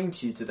can bring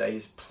to you today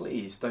is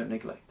please don't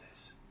neglect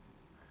this.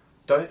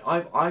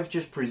 I've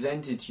just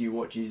presented to you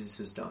what Jesus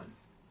has done.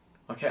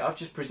 Okay, I've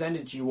just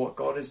presented to you what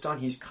God has done.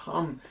 He's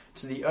come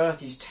to the earth.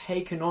 He's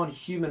taken on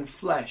human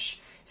flesh,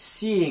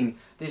 seeing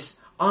this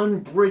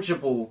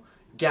unbridgeable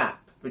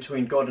gap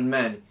between God and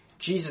man.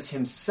 Jesus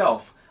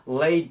himself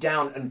laid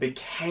down and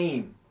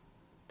became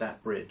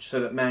that bridge so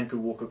that man could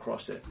walk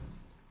across it.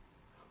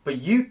 But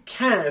you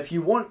can, if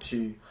you want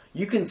to,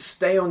 you can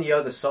stay on the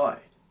other side.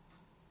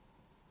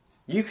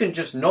 You can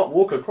just not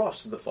walk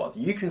across to the Father.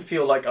 You can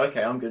feel like,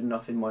 okay, I'm good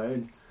enough in my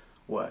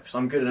works.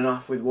 I'm good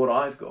enough with what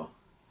I've got.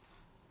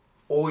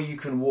 Or you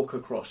can walk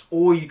across,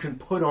 or you can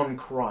put on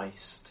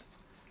Christ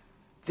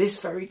this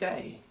very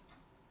day.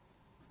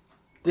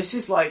 This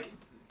is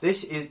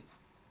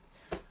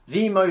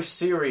the most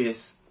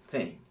serious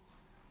thing.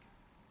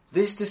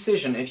 This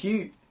decision, if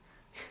you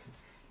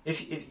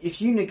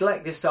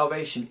neglect this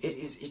salvation, it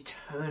is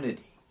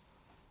eternity.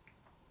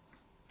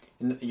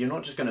 And you're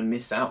not just going to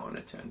miss out on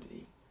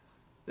eternity.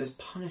 There's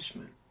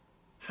punishment.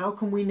 How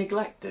can we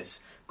neglect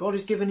this? God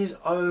has given his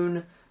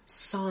own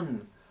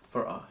Son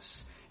for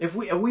us.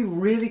 Are we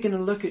really going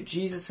to look at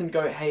Jesus and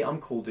go, hey,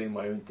 I'm cool doing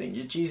my own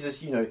thing?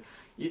 Jesus,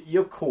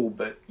 you're cool,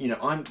 but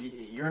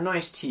you're a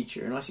nice teacher,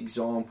 you're a nice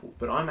example,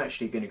 but I'm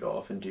actually going to go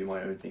off and do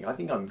my own thing. I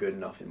think I'm good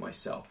enough in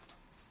myself.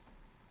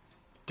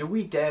 Do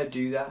we dare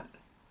do that?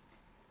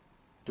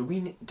 Do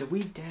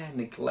we dare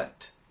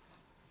neglect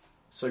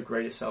so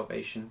great a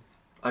salvation?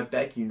 I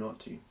beg you not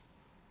to.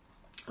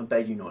 I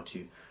beg you not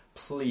to.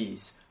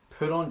 Please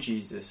put on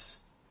Jesus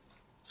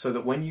so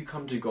that when you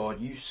come to God,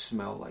 you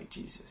smell like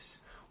Jesus.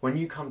 When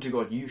you come to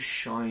God, you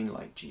shine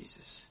like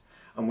Jesus.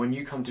 And when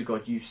you come to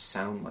God, you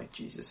sound like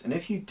Jesus. And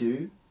if you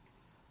do,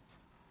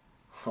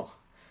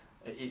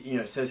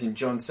 it says in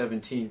John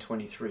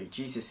 17:23,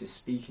 Jesus is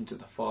speaking to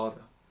the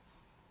Father.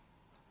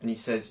 And he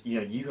says,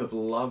 you have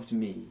loved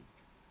me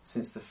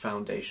since the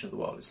foundation of the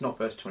world. It's not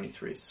verse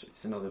 23,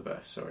 it's another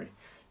verse, sorry.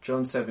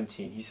 John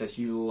 17, he says,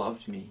 you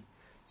loved me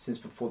since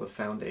before the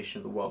foundation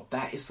of the world.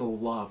 That is the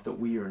love that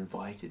we are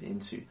invited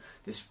into.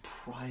 This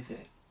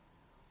private,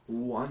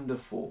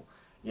 wonderful,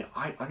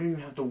 I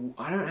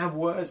don't have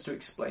words to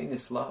explain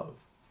this love.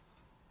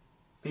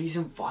 But he's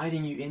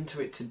inviting you into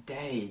it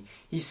today.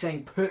 He's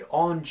saying, put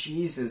on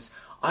Jesus.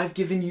 I've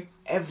given you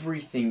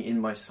everything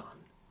in my Son.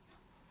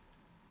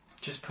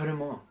 Just put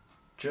him on.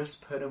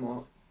 Just put him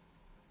on.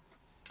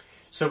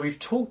 So we've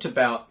talked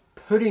about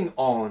putting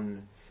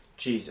on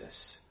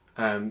Jesus.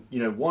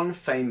 One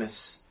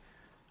famous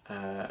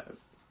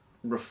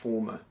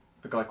reformer,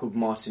 a guy called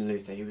Martin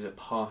Luther, he was a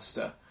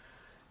pastor.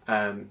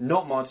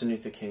 Not Martin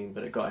Luther King,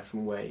 but a guy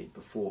from way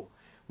before.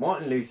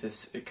 Martin Luther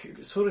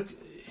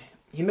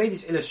he made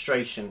this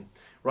illustration,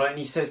 right? And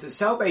he says that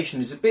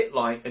salvation is a bit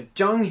like a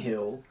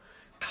dunghill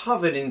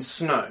covered in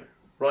snow,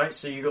 right?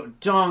 So you've got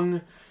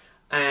dung,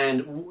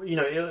 and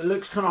it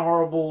looks kind of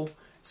horrible,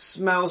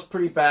 smells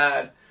pretty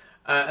bad,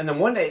 and then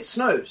one day it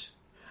snows,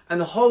 and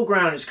the whole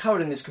ground is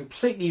covered in this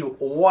completely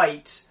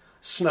white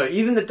snow.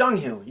 Even the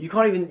dunghill, you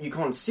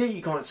can't see it,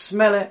 you can't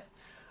smell it,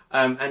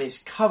 and it's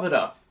covered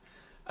up.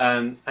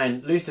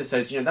 And Luther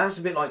says, that's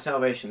a bit like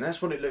salvation.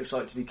 That's what it looks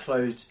like to be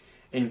clothed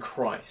in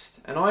Christ.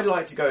 And I'd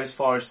like to go as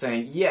far as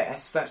saying,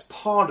 yes, that's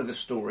part of the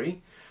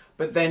story,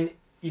 but then,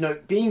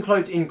 being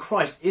clothed in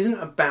Christ isn't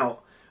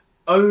about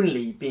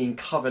only being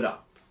covered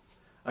up.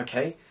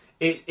 Okay?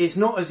 It's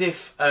not as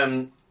if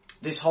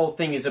this whole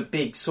thing is a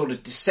big sort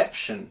of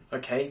deception.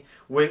 Okay?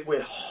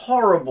 We're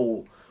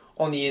horrible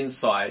on the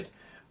inside,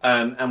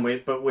 and we're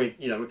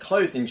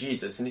clothed in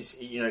Jesus, and it's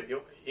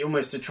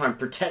almost to try and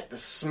protect the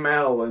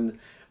smell and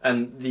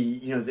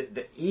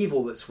the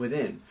evil that's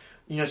within.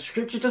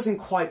 Scripture doesn't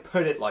quite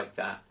put it like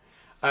that.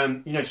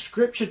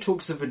 Scripture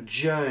talks of a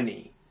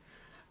journey.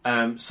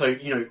 So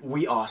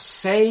we are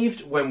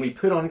saved when we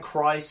put on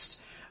Christ,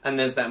 and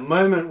there's that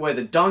moment where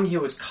the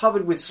dunghill is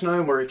covered with snow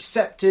and we're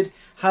accepted.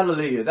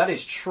 Hallelujah, that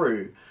is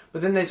true.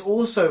 But then there's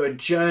also a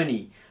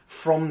journey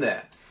from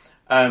there.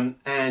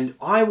 And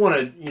I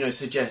want to,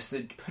 suggest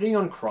that putting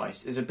on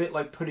Christ is a bit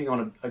like putting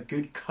on a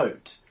good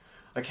coat.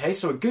 Okay,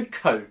 so a good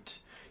coat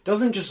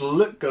doesn't just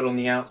look good on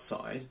the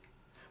outside,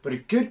 but a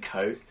good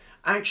coat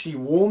actually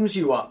warms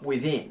you up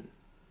within.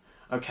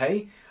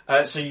 Okay,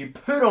 so you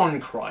put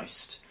on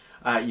Christ,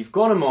 you've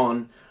got him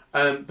on,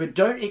 but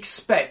don't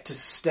expect to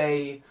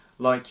stay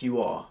like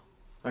you are.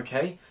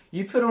 Okay,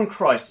 you put on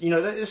Christ.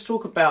 Let's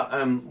talk about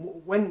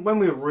when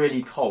we're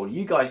really cold.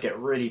 You guys get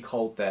really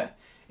cold there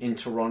in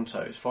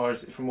Toronto, as far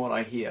as from what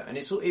I hear, and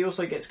it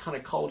also gets kind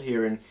of cold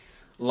here in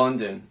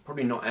London.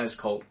 Probably not as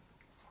cold,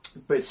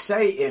 but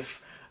say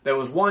if there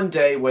was one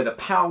day where the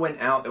power went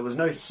out, there was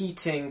no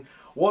heating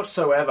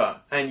whatsoever,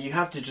 and you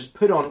have to just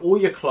put on all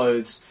your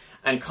clothes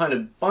and kind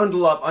of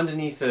bundle up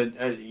underneath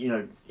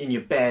in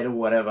your bed or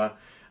whatever.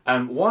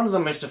 One of the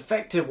most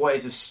effective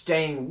ways of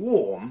staying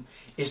warm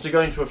is to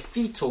go into a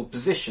fetal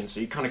position. So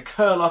you kind of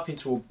curl up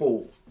into a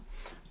ball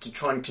to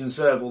try and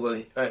conserve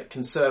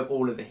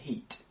all of the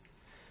heat.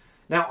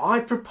 Now, I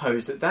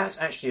propose that that's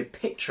actually a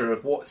picture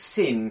of what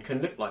sin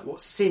can look like,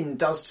 what sin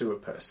does to a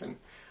person.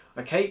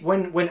 Okay,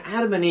 when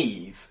Adam and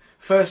Eve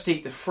first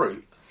eat the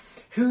fruit,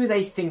 who are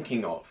they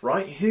thinking of,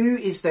 right? Who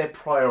is their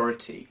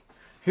priority?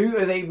 Who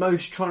are they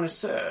most trying to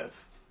serve?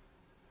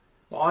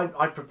 Well,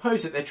 I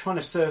propose that they're trying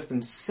to serve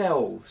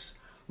themselves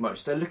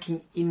most. They're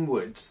looking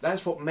inwards.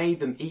 That's what made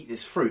them eat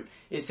this fruit.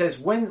 It says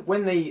when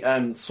they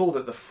saw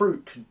that the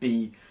fruit could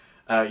be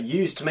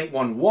used to make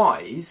one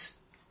wise,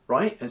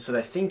 right? And so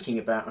they're thinking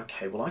about,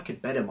 okay, well, I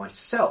could better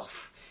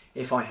myself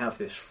if I have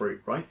this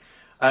fruit, right?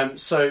 And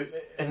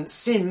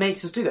sin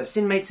makes us do that.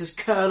 Sin makes us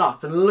curl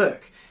up and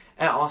look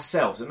at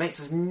ourselves. It makes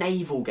us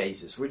navel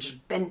gazers. We're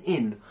just bent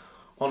in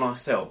on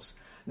ourselves.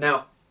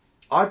 Now,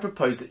 I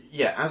propose that,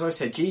 as I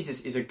said,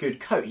 Jesus is a good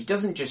coat. He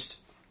doesn't just,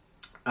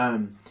 we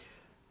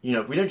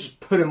don't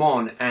just put him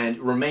on and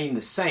remain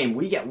the same.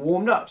 We get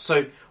warmed up.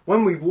 So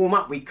when we warm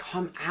up, we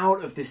come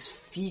out of this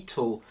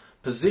fetal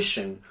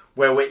position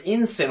where we're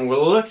in sin,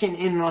 we're looking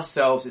in on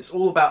ourselves. It's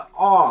all about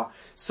our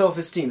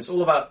self-esteem. It's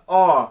all about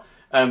our,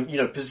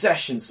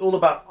 possessions. It's all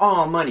about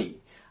our money.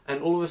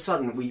 And all of a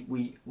sudden,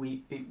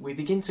 we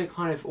begin to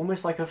kind of,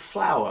 almost like a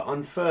flower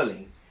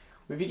unfurling,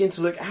 we begin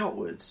to look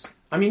outwards.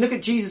 I mean, look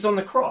at Jesus on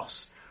the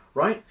cross,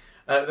 right?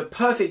 The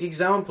perfect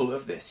example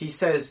of this. He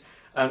says,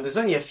 there's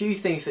only a few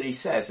things that he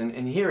says,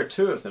 and here are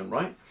two of them,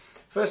 right?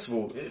 First of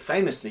all,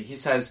 famously, he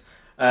says,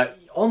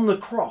 on the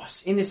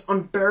cross, in this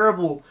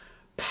unbearable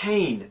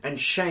pain and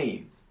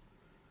shame,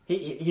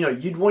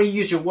 you'd want to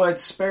use your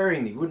words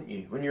sparingly, wouldn't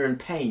you? When you're in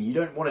pain, you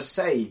don't want to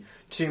say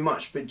too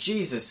much, but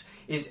Jesus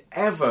is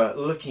ever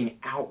looking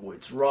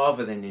outwards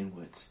rather than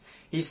inwards.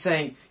 He's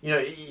saying,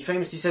 he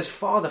famously says,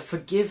 Father,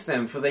 forgive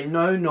them, for they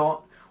know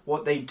not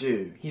what they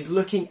do. He's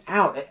looking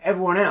out at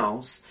everyone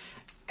else.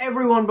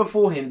 Everyone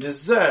before him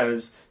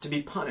deserves to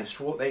be punished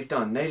for what they've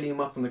done, nailing him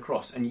up on the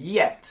cross. And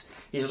yet,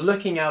 he's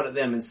looking out at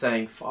them and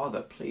saying,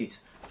 Father, please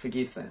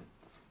forgive them.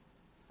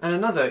 And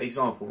another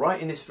example,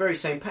 right, in this very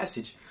same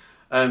passage,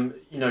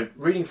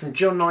 reading from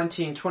John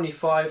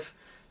 19:25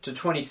 to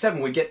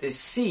 27, we get this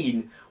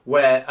scene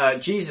where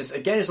Jesus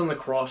again is on the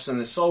cross and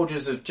the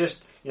soldiers have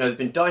just, they've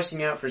been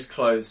dicing out for his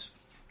clothes.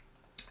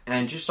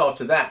 And just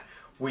after that,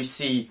 we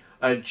see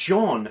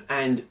John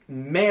and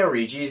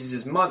Mary,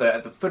 Jesus' mother,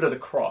 at the foot of the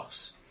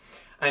cross.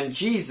 And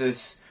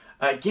Jesus,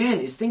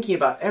 again, is thinking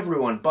about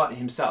everyone but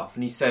himself.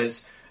 And he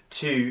says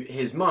to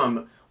his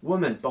mum,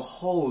 Woman,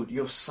 behold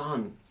your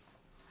son.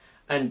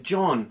 And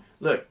John,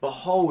 look,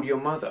 behold your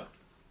mother.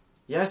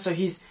 Yeah, so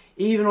he's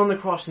even on the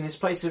cross in this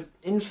place of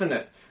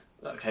infinite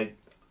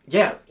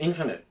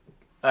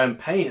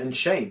pain and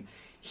shame.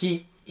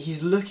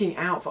 He's looking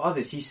out for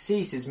others. He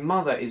sees his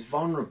mother is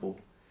vulnerable.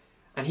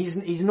 And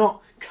he's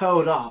not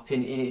curled up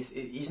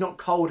he's not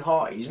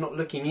cold-hearted. He's not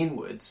looking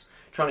inwards,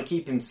 trying to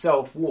keep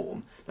himself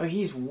warm. No,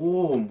 he's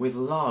warm with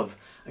love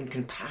and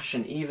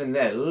compassion even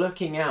there,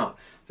 looking out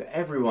for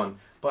everyone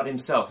but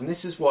himself. And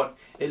this is what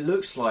it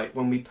looks like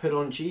when we put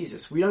on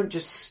Jesus. We don't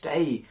just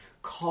stay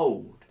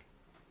cold.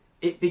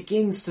 It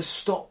begins to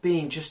stop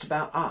being just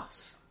about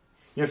us.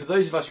 For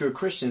those of us who are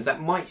Christians,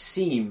 that might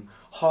seem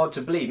hard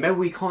to believe. Maybe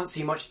we can't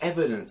see much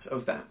evidence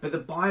of that. But the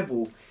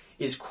Bible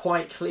is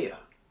quite clear.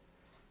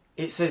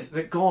 It says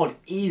that God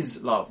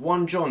is love.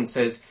 1 John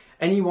says,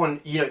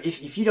 anyone,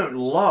 if you don't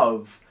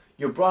love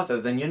your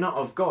brother, then you're not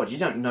of God. You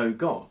don't know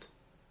God.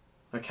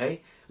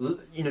 Okay?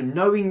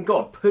 Knowing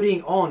God,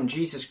 putting on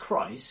Jesus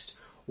Christ,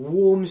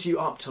 warms you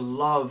up to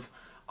love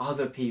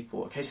other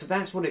people. Okay? So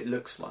that's what it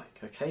looks like.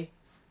 Okay?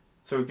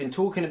 So we've been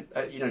talking,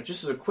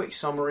 just as a quick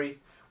summary,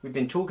 we've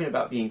been talking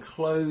about being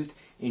clothed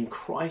in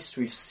Christ.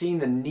 We've seen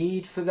the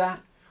need for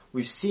that.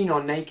 We've seen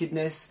our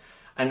nakedness.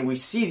 And we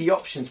see the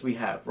options we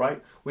have,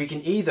 right? We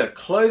can either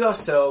clothe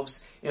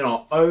ourselves in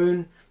our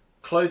own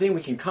clothing.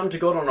 We can come to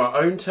God on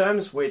our own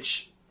terms,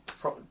 which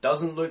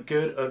doesn't look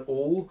good at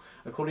all.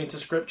 According to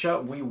Scripture,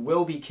 we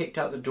will be kicked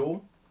out the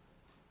door.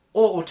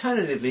 Or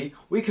alternatively,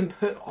 we can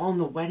put on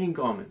the wedding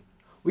garment.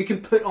 We can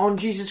put on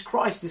Jesus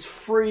Christ, this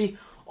free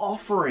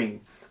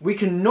offering. We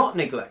can not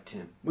neglect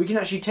him. We can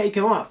actually take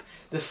him up.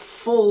 The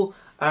full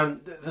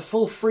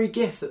free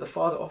gift that the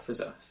Father offers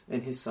us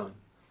in his Son.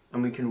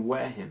 And we can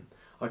wear him.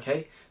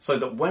 Okay? So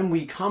that when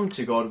we come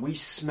to God, we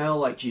smell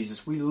like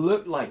Jesus, we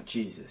look like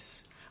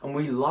Jesus, and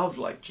we love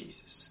like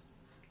Jesus.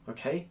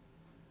 Okay?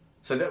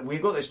 So that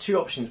we've got those two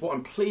options. What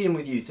I'm pleading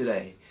with you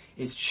today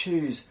is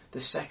choose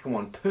the second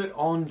one. Put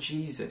on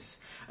Jesus.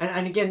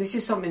 And again, this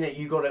is something that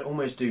you've got to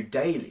almost do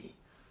daily.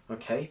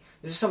 Okay?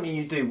 This is something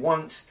you do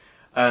once,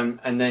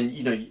 and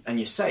then, and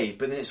you're saved.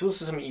 But then it's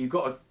also something you've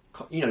got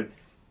to,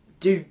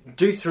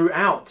 do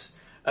throughout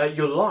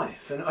your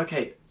life. And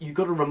okay, you've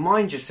got to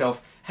remind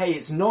yourself, hey,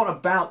 it's not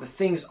about the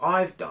things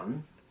I've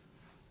done.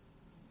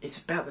 It's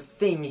about the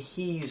thing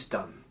he's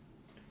done.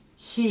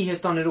 He has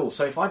done it all.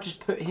 So if I just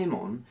put him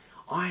on,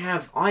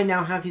 I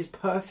now have his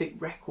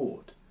perfect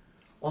record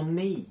on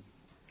me.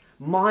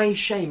 My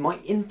shame, my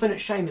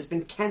infinite shame has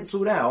been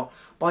cancelled out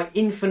by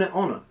infinite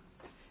honour.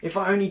 If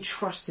I only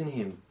trust in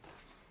him.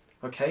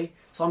 Okay?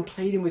 So I'm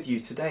pleading with you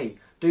today.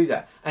 Do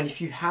that. And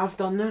if you have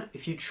done that,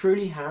 if you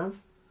truly have,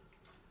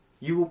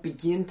 you will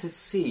begin to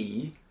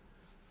see,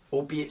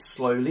 albeit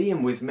slowly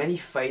and with many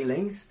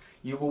failings,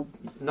 you will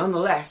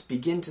nonetheless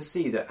begin to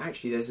see that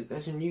actually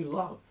there's a new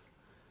love.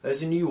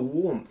 There's a new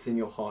warmth in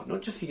your heart,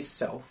 not just for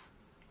yourself,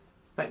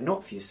 in fact,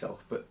 not for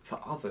yourself, but for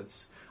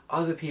others,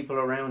 other people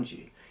around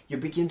you. You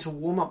begin to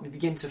warm up, you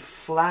begin to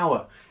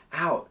flower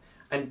out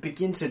and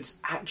begin to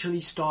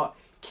actually start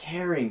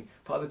caring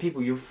for other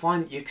people. You'll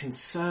find that you're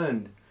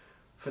concerned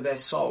for their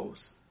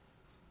souls.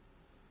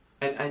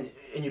 And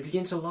you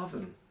begin to love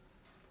them.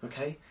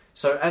 Okay?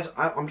 So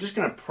I'm just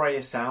going to pray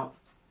us out.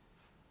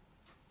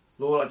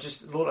 Lord, I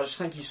just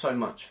thank you so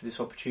much for this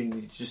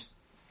opportunity to just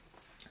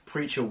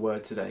preach your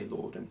word today,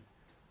 Lord. And,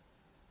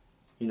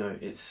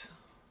 it's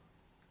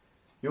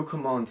your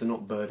commands are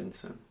not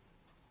burdensome.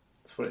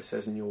 That's what it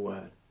says in your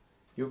word.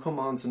 Your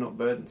commands are not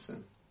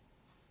burdensome.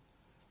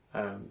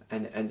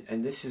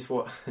 And this is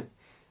what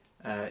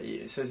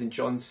it says in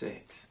John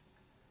 6.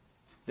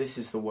 This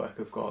is the work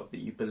of God, that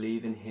you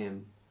believe in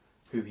him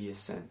who he has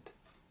sent.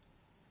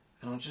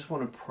 And I just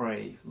want to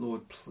pray,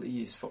 Lord,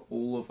 please, for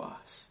all of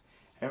us,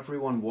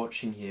 everyone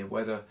watching here,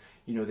 whether,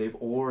 they've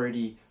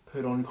already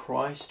put on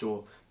Christ,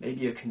 or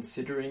maybe are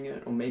considering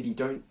it, or maybe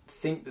don't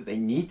think that they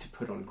need to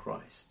put on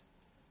Christ.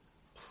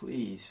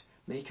 Please,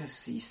 make us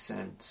see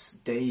sense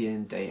day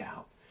in, day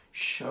out.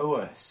 Show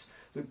us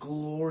the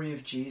glory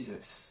of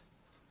Jesus.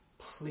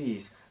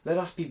 Please, let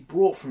us be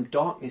brought from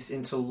darkness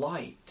into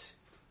light.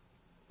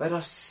 Let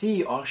us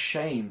see our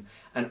shame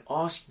and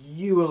ask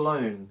you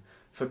alone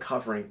for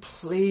covering.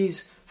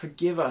 Please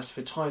forgive us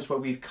for times where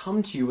we've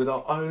come to you with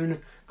our own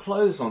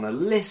clothes on, a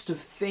list of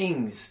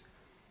things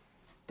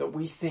that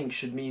we think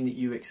should mean that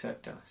you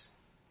accept us.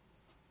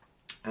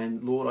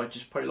 And Lord, I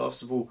just pray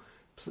last of all,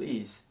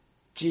 please,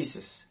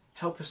 Jesus,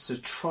 help us to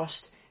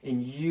trust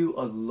in you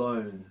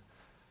alone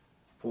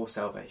for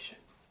salvation.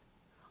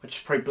 I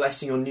just pray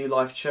blessing on New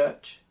Life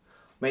Church.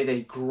 May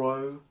they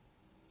grow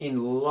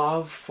in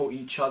love for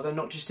each other,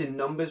 not just in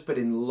numbers, but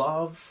in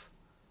love.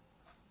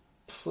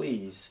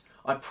 Please,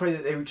 I pray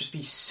that they would just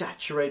be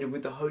saturated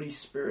with the Holy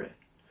Spirit.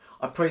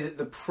 I pray that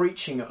the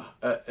preaching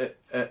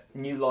at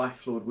New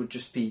Life, Lord, would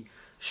just be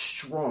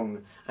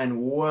strong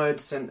and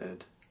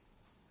word-centered.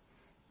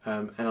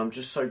 And I'm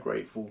just so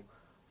grateful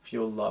for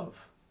your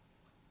love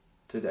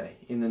today.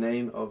 In the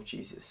name of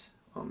Jesus.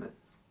 Amen.